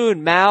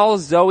afternoon, Mal,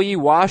 Zoe,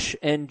 Wash,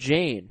 and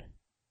Jane.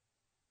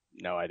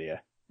 No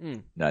idea.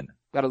 None.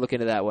 Gotta look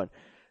into that one.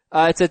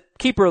 It's a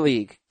keeper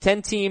league.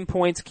 10-team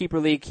points keeper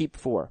league, keep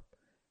 4.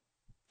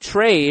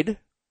 Trade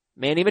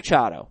Manny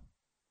Machado,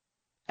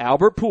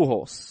 Albert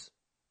Pujols,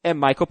 and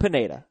Michael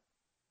Pineda.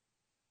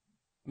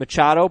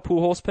 Machado,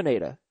 Pujols,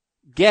 Pineda.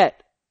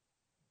 Get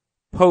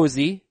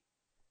Posey,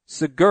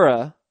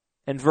 Segura,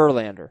 and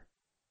Verlander.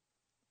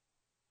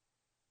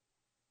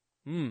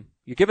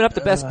 You're giving up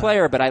the best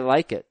player, but I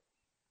like it.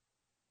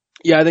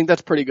 Yeah, I think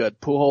that's pretty good.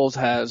 Pujols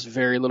has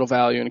very little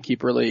value in a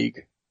keeper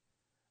league.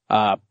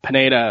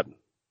 Pineda,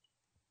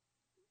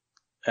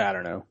 I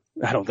don't know.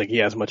 I don't think he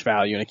has much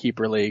value in a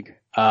keeper league.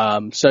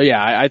 So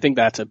yeah, I think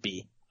that's a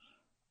B.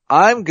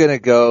 I'm gonna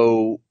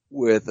go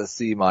with a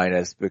C-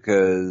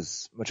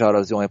 because Machado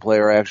is the only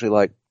player I actually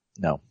like.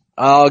 No.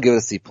 I'll give it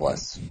a C+.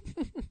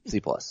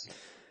 C+. All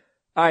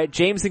right,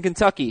 James in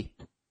Kentucky.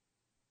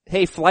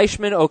 Hey,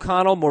 Fleischman,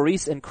 O'Connell,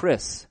 Maurice, and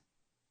Chris.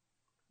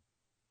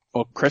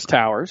 Well, Chris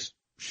Towers.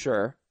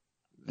 Sure.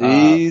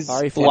 These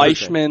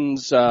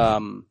Fleischman's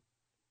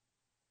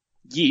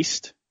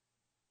yeast.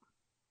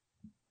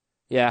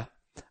 Yeah.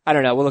 I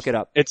don't know. We'll look it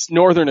up. It's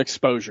Northern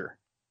Exposure.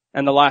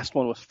 And the last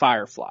one was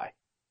Firefly.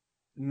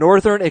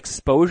 Northern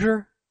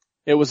Exposure?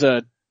 It was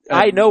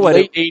I know what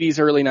late 80s,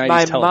 early 90s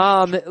my television.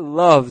 mom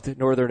loved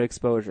Northern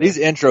Exposure. These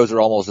intros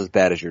are almost as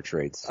bad as your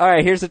trades. All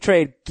right, here's the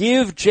trade.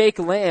 Give Jake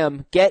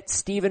Lamb, get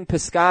Steven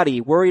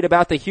Piscotty. Worried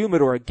about the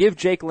humidor. Give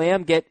Jake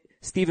Lamb, get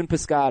Steven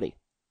Piscotty.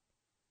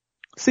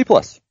 C+.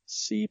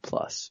 C+.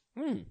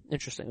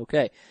 Interesting.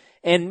 Okay.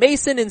 And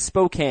Mason in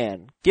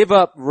Spokane. Give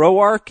up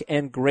Roark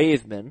and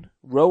Graveman.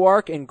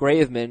 Roark and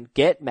Graveman,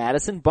 get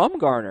Madison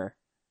Bumgarner.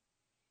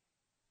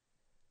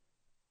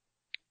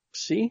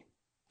 C?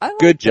 I like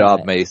Good job,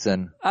 that.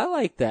 Mason. I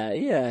like that,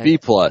 yeah. B+.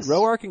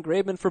 Roark and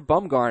Graveman for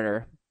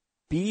Bumgarner.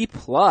 B+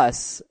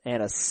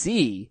 and a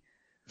C,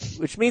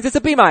 which means it's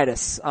a B-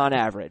 on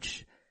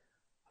average.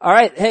 All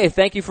right. Hey,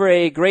 thank you for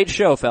a great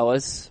show,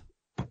 fellas.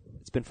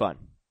 It's been fun.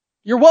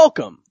 You're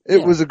welcome.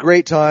 It was a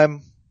great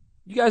time.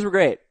 You guys were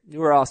great. You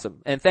were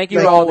awesome. And thank you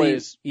You're for all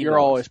always, the you're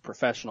emails. always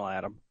professional,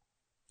 Adam.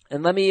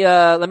 And let me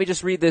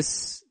just read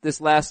this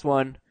last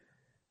one.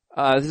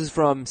 This is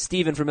from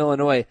Steven from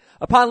Illinois.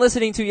 Upon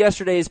listening to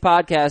yesterday's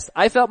podcast,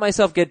 I felt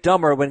myself get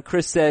dumber when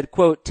Chris said,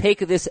 quote, take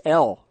this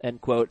L,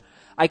 end quote.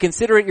 I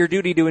consider it your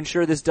duty to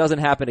ensure this doesn't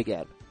happen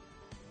again.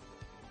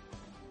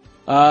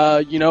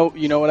 You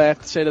know what I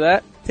have to say to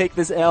that? Take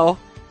this L.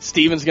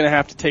 Steven's gonna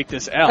have to take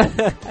this L.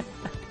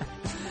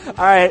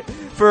 Alright,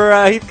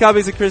 for Heath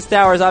Cummings and Chris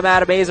Towers, I'm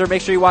Adam Azer.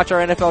 Make sure you watch our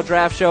NFL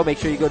draft show. Make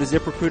sure you go to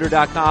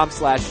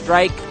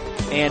ZipRecruiter.com/strike.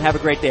 And have a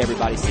great day,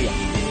 everybody. See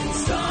ya.